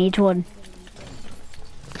anybody needs one.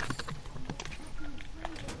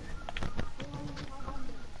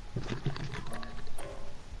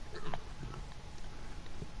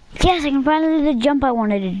 Yes, I can finally do the jump I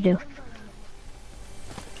wanted to do.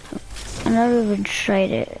 I never even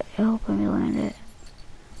tried it. I hope I land it.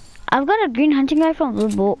 I've got a green hunting rifle and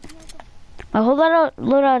blue bolt. My whole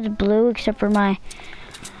loadout is blue except for my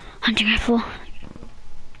hunting rifle.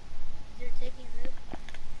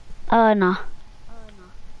 No.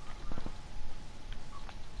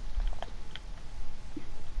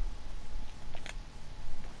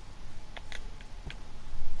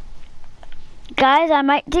 Guys, I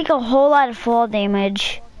might take a whole lot of fall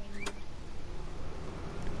damage.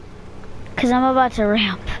 Because I'm about to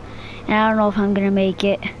ramp. And I don't know if I'm going to make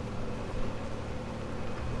it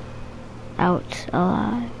out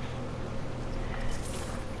alive.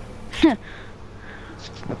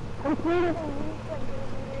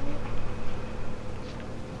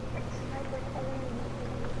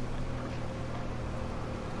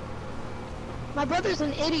 My brother's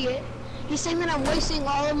an idiot. He's saying that I'm wasting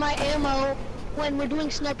all of my ammo when we're doing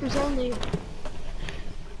snipers only.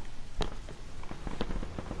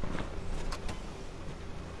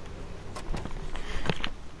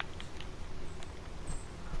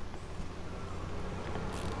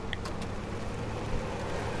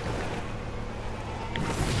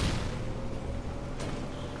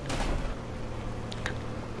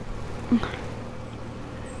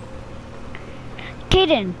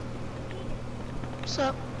 Kaden,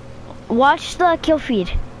 So, watch the kill feed.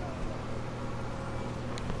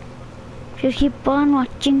 Just keep on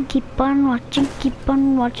watching, keep on watching, keep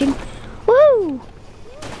on watching. Woo!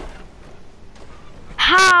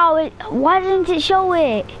 How? Why didn't it show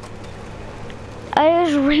it? I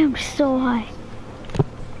just ramped so high.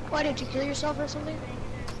 why did you kill yourself or something?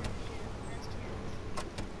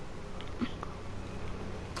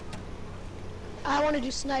 I want to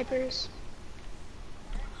do snipers.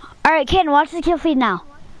 Alright, Ken, watch the kill feed now.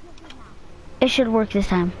 It should work this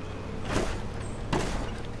time.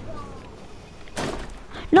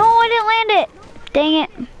 No, I didn't land it. Dang it.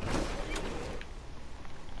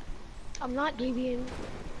 I'm not deviant.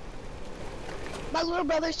 My little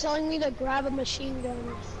brother's telling me to grab a machine gun.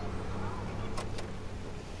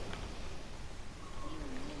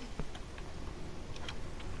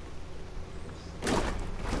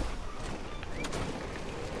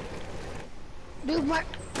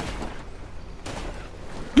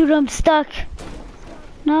 Dude, I'm stuck.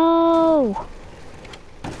 No.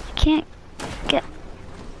 Can't get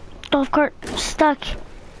golf cart stuck.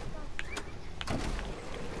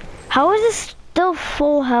 How is this still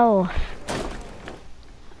full health?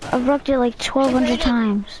 I've wrecked it like 1,200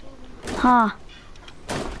 times. Huh.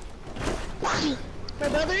 My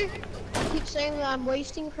brother keeps saying that I'm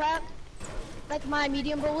wasting crap. Like my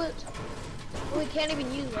medium bullets. We can't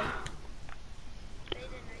even use them.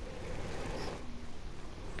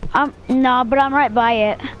 No, but I'm right by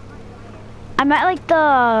it. I'm at like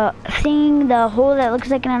the thing, the hole that looks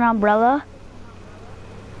like an umbrella.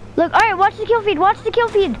 Look, alright, watch the kill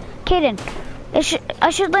feed, Kaden. I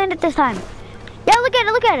should land it this time. Yeah, look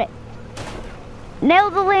at it.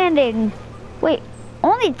 Nailed the landing. Wait,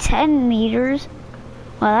 only 10 meters?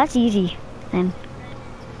 Well, that's easy, then.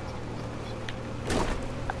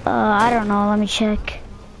 I don't know, let me check.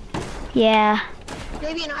 Yeah.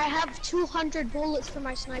 Maybe, and I have 200 bullets for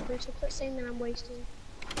my sniper, so quit saying that I'm wasting.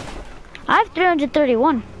 I have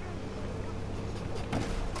 331.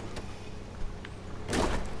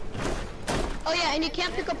 Oh yeah, and you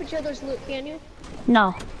can't pick up each other's loot, can you?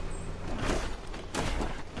 No.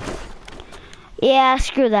 Yeah,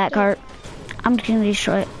 screw that cart. I'm just gonna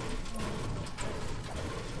destroy it.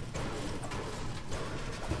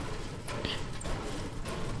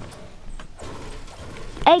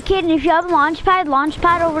 Hey kid, if you have launch pad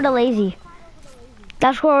over to Lazy.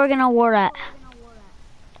 That's where we're gonna war at.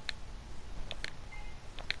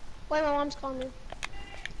 Wait, my mom's calling me.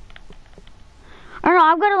 Oh no,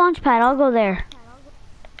 I've got a launch pad, I'll go there.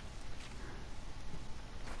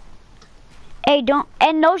 Hey, don't,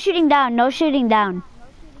 and no shooting down.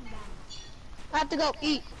 I have to go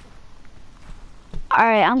eat.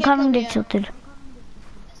 Alright, I'm coming to Tilted.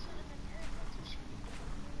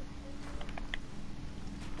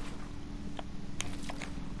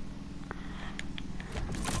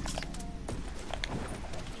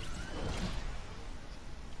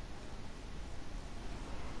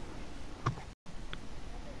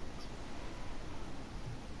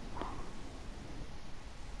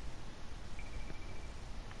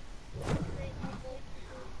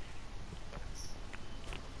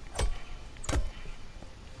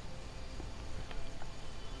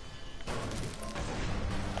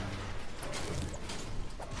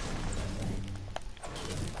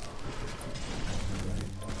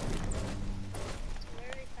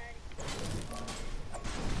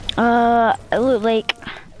 Loot Lake.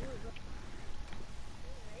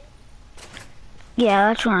 Yeah,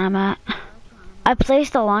 that's where I'm at. I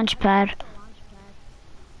placed the launch pad.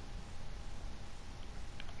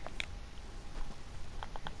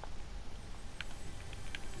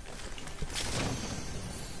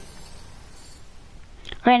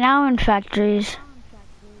 Right now I'm in factories.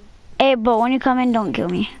 Hey, but when you come in, don't kill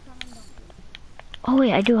me. Oh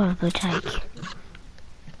wait, I do have a blue tag.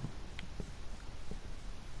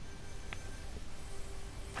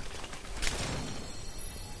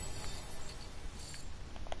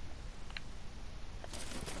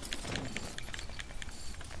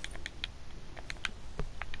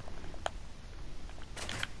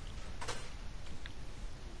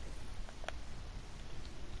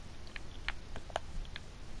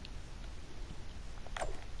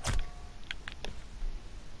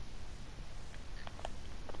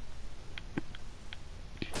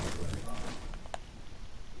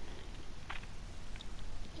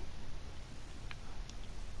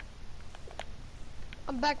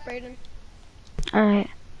 I'm back, Brayden. Alright.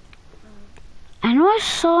 I know I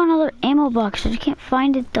saw another ammo box, I just can't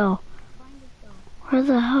find it though. Where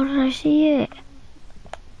the hell did I see it?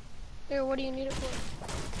 Here, what do you need it for?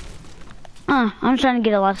 I'm trying to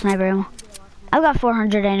get a lot of sniper ammo. I've got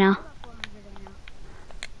 400 right now.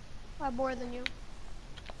 I have more than you.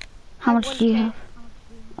 How much do you have?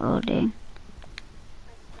 Oh dang.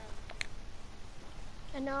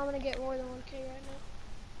 And now I'm gonna get more than 1K right now.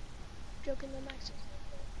 Joking, the max.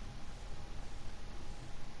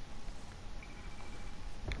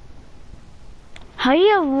 How do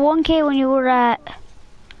you have 1K when you were at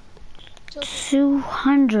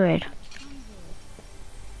 200?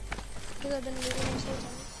 Because I've been moving this whole time.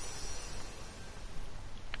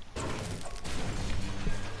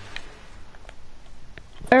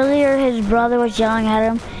 Earlier his brother was yelling at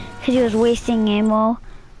him because he was wasting ammo.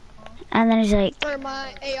 And then he's like... For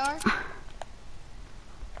my AR?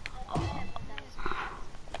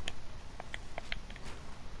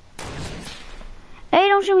 Hey,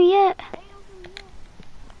 don't shoot me yet.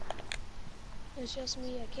 It's just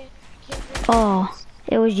me, I can't Oh,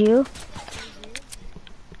 it was you?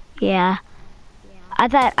 Yeah. I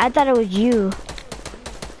thought it was you.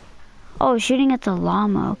 Oh, shooting at the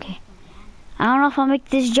llama, okay. I don't know if I'll make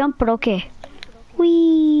this jump, but okay.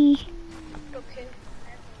 Whee! Okay.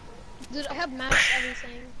 Dude, I have max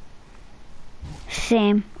everything.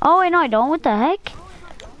 Same. Oh wait, no I don't, what the heck?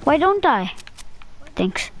 Why don't I?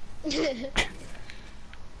 Thanks.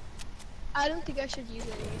 I don't think I should use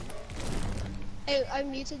it. Hey, I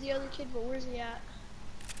muted the other kid, but where's he at?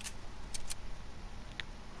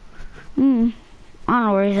 I don't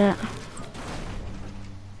know where he's at.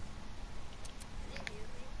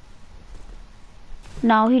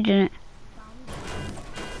 No, he didn't.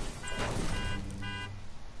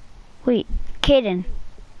 Wait, Kaden.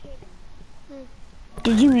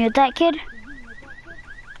 Did you mute that kid?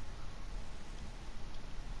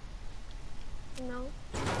 No.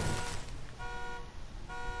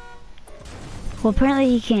 Well, apparently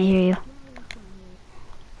he can't hear you.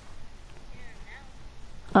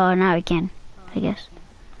 Oh, now he can, I guess.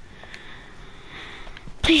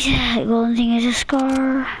 Please, that golden thing is a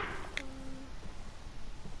scar.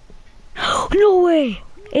 No way!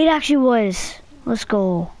 It actually was. Let's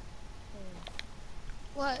go.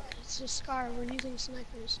 What? It's a scar. We're using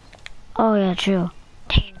snipers. Oh yeah, true.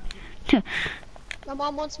 Dang it. My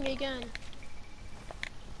mom wants me again.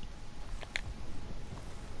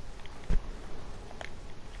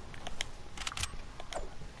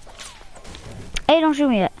 Hey, don't shoot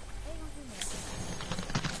me yet.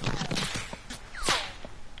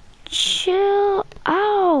 Chill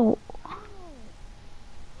out.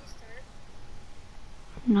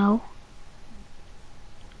 No.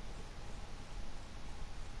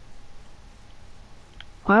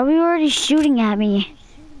 Why are we already shooting at me?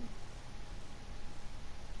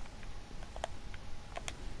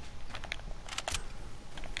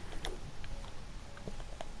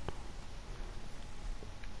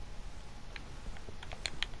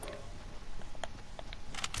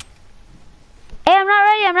 Hey,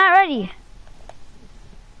 I'm not ready.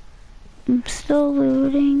 I'm still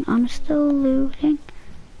looting.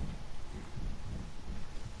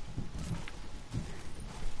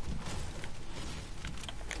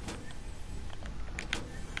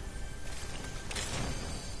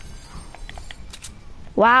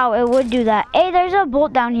 Wow, it would do that. Hey, there's a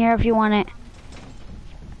bolt down here if you want it.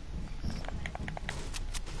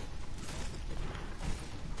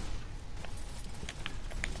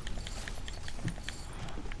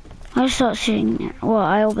 I just thought sitting there. Well,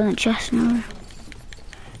 I opened the chest now.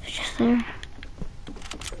 It's just there.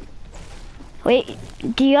 Wait,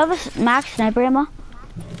 do you have a max sniper ammo?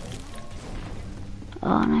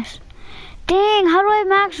 Oh, nice. Dang, how do I have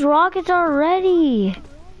max rockets already?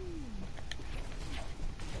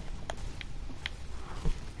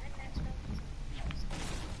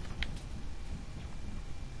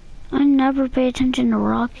 I never pay attention to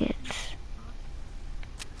rockets.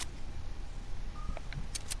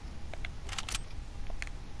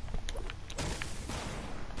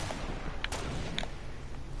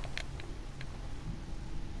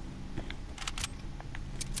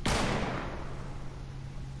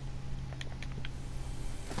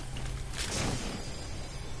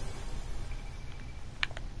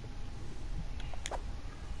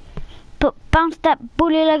 But bounce that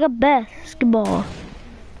booty like a basketball.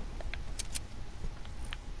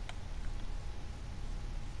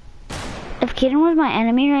 If Kaden was my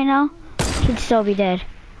enemy right now, he'd still be dead.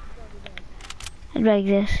 I'd be like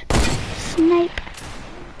this. Snipe.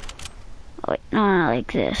 Oh, wait, no, not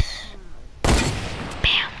like this.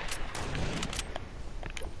 Bam.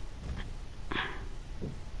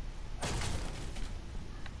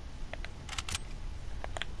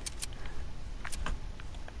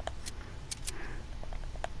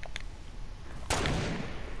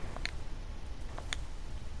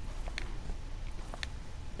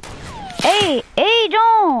 Hey,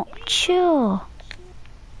 don't! Chill.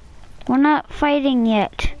 We're not fighting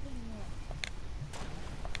yet.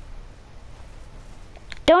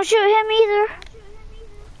 Don't shoot him either.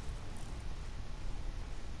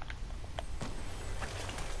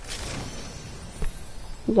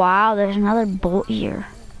 Wow, there's another bolt here.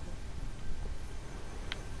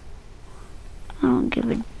 I don't give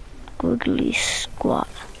a googly squat.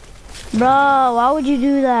 Bro, why would you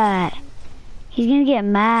do that? He's gonna get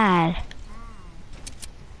mad.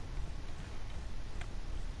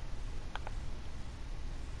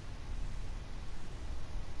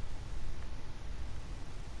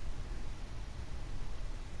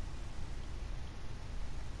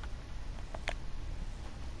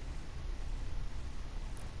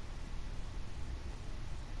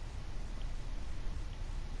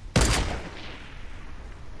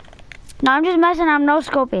 No, I'm just messing, I'm no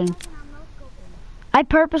scoping. I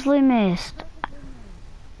purposely missed.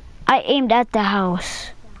 I aimed at the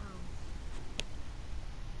house.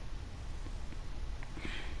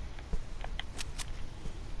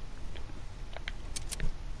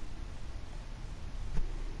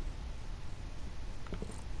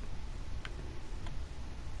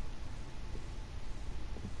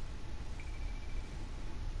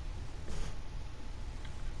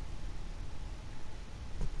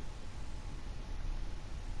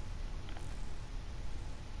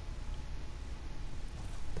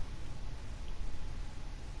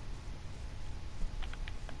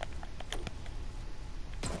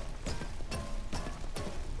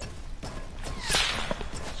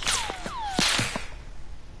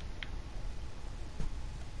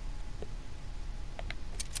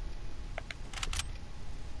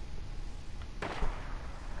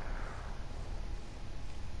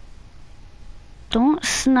 Don't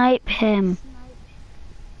snipe him.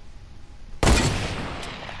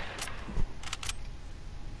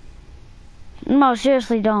 No,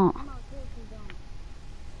 seriously, don't.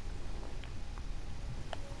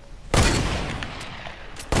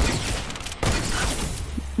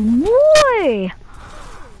 Boy!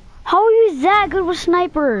 How are you that good with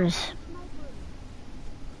snipers?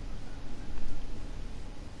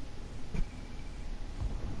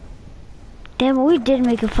 Damn it, we did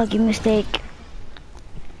make a fucking mistake.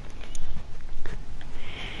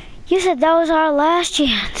 You said that was our last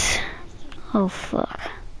chance. Oh, fuck.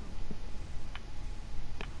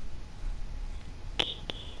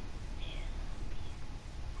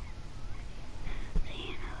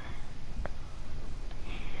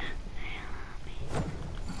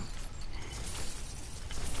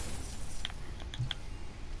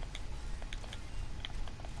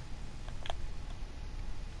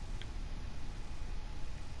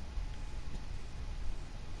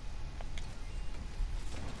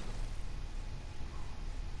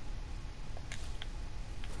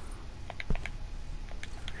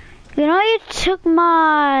 You know, you took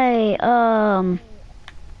my,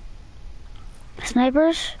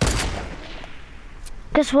 snipers?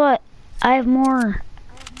 Guess what? I have more.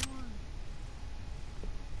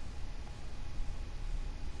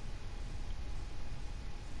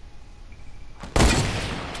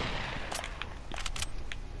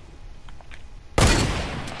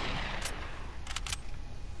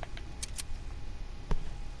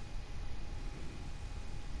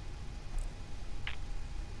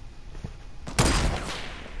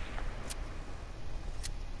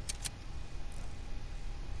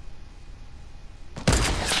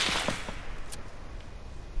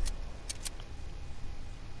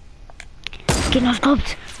 Get no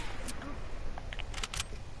scoped.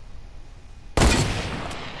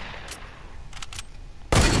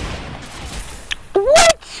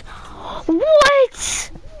 What?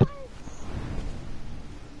 What?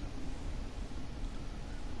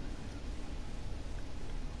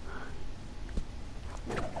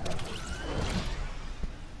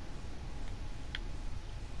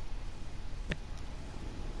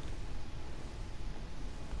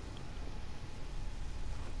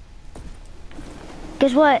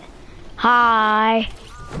 Guess what? Hi.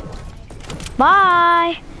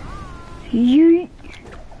 Bye. You.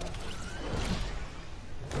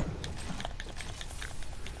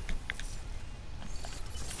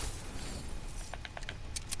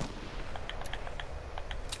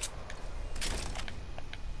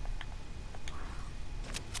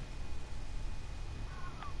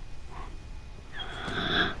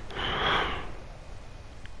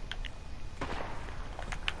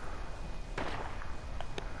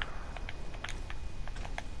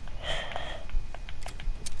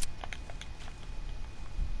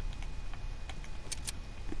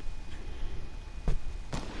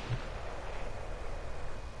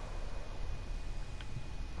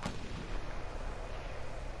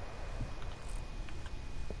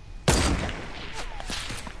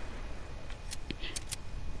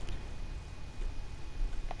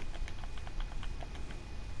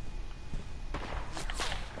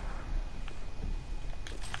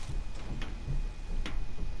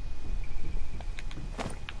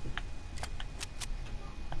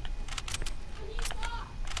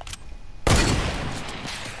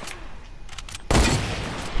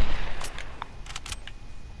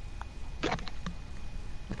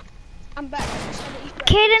 I'm back. I just had to eat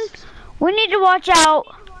Kaden, breakfast. we need to watch out.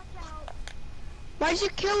 Why'd you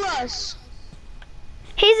kill us?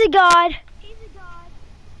 He's a god.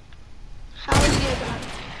 How is he a god?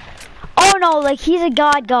 Oh no, like he's a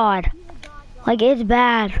god. Like it's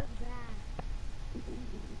bad.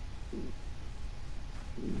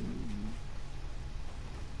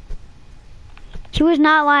 He was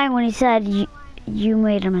not lying when he said you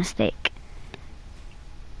made a mistake.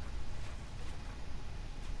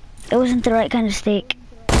 It wasn't the right kind of steak.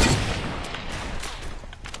 Okay,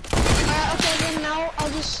 then now I'll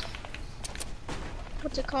just...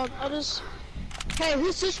 What's it called? I'll just... Hey,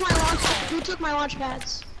 who took my launch pads? Who took my launch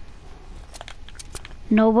pads?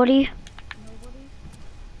 Nobody.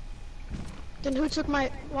 Then who took my...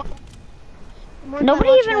 Nobody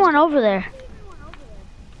even went over there.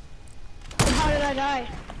 Then how did I die?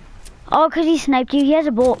 Oh, because he sniped you. He has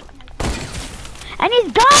a bolt. And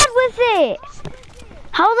he's god with it!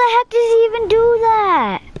 How the heck does he even do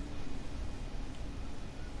that?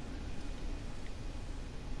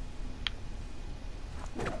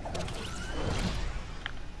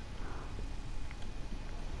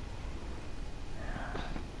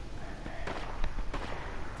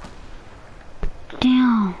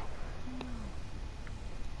 Damn.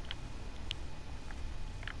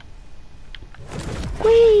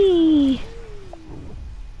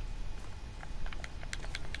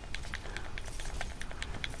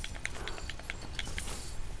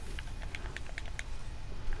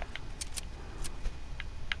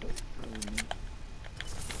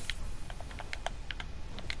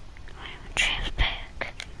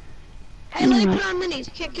 Hey, let me put on minis.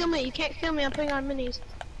 You can't kill me. You can't kill me. I'm putting on minis.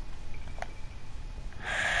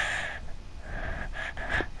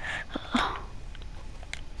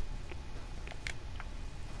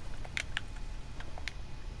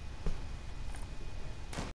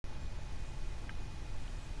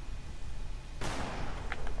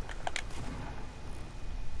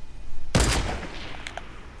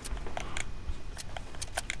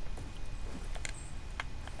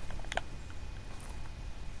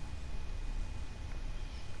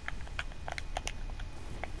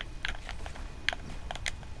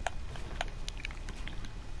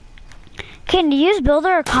 Can you use builder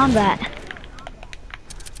or combat?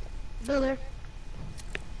 Builder.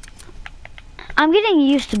 I'm getting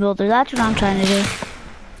used to builder. That's what I'm trying to do.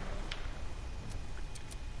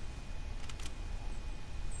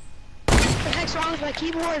 What the heck's wrong with my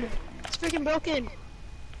keyboard? It's freaking broken.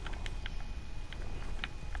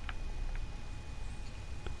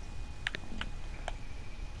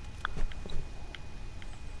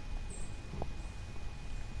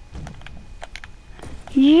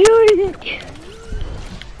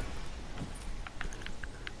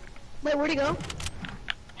 Wait, where'd he go?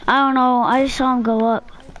 I don't know. I just saw him go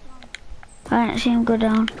up. I didn't see him go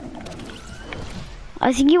down.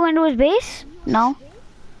 I think he went to his base? No.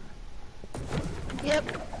 Yep.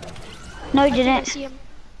 No, he I didn't. see him.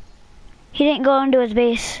 He didn't go into his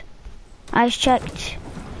base. I just checked.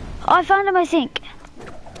 Oh, I found him, I think.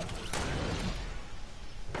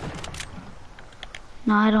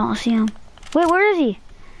 No, I don't see him. Wait, where is he?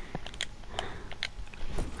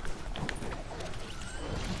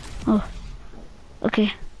 Oh.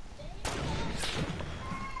 Okay.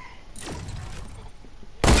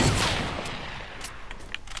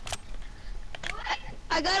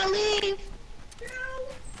 I gotta leave.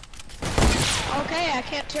 Okay, I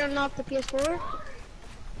can't turn off the PS4.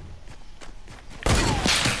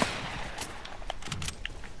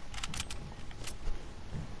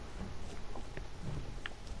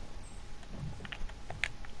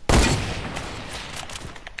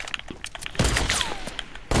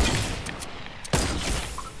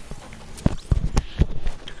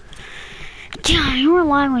 Yeah, you were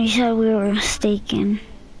lying when you said we were mistaken.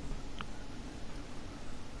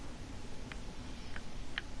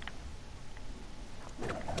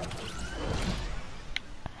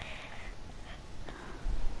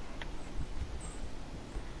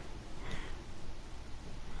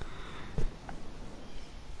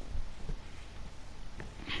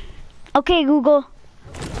 Okay, Google.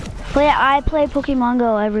 I play Pokemon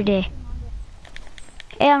Go every day.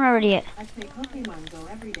 Hey, I'm not ready yet. I play Pokemon Go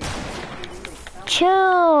every day.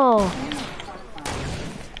 Chill.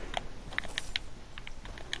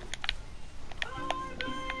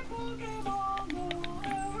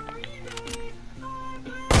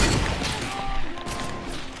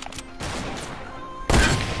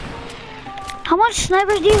 How much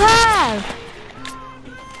snipers do you have?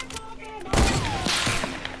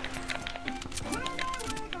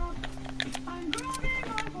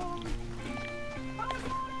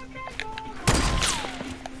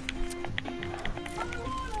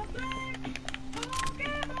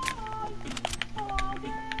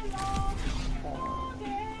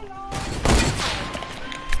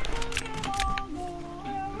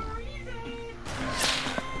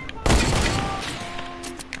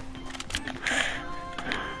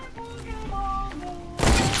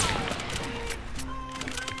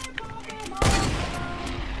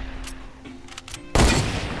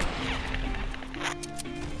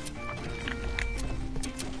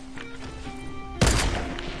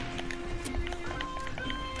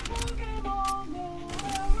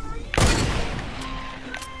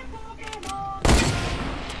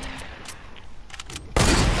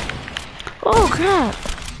 Oh crap!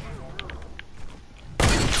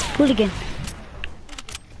 Hooligan.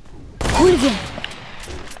 Hooligan.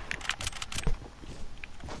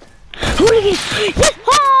 Hooligan! Yes!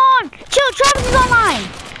 Hold on! Chill, Travis is online!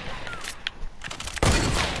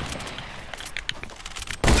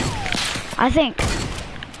 I think.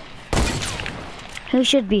 He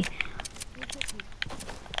should be.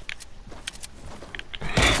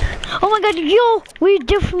 Oh my god, yo! We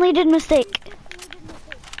definitely did a mistake.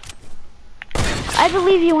 I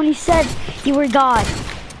believe you when you said you were God.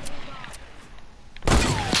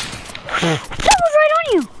 That was right on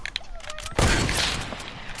you!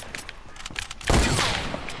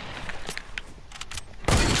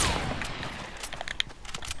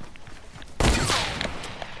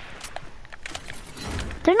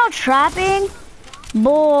 They're not trapping?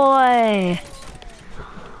 Boy.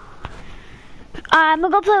 I'm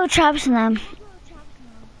gonna go play with Travis and them.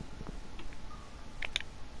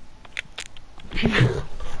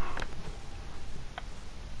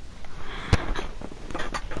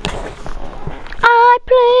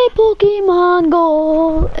 Pokemon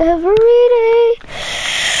Go every day.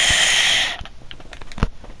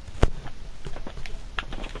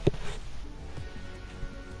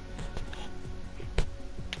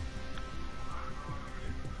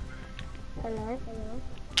 Hello?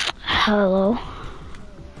 Hello.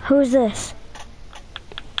 Who's this?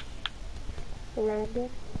 Hello?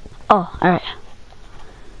 Oh, alright.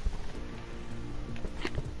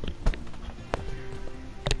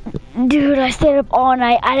 Dude, I stayed up all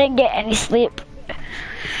night. I didn't get any sleep.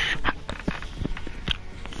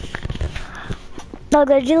 No,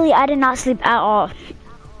 legitimately, I did not sleep at all.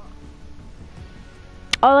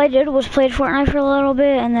 All I did was play Fortnite for a little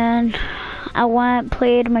bit, and then I went,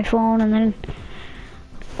 played my phone, and then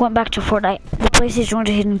went back to Fortnite. The PlayStation was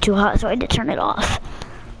getting too hot, so I had to turn it off.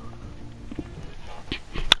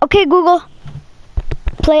 Okay, Google.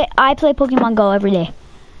 I play Pokemon Go every day.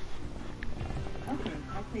 Okay,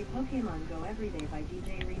 I play Pokemon Go every day by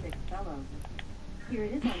DJ Remix Fellow. Here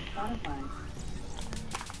it is on Spotify.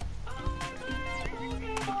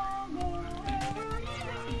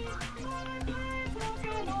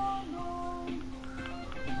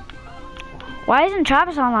 Why isn't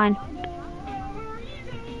Travis online?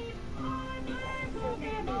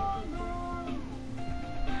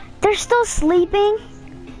 They're still sleeping?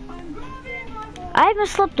 I haven't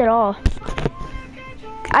slept at all.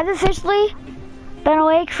 I've officially been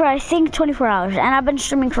awake for, I think, 24 hours, and I've been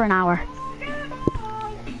streaming for an hour.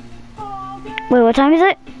 Wait, what time is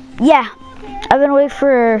it? Yeah, I've been awake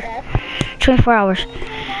for 24 hours.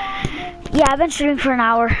 Yeah, I've been streaming for an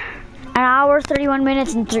hour. An hour, 31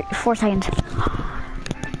 minutes, and 4 seconds.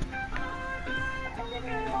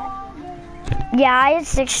 Yeah, I had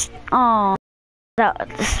 6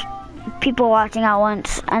 people watching at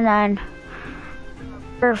once, and then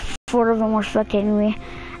 4 of them were spectating me,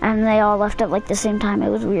 and they all left at like the same time. It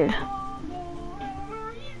was weird.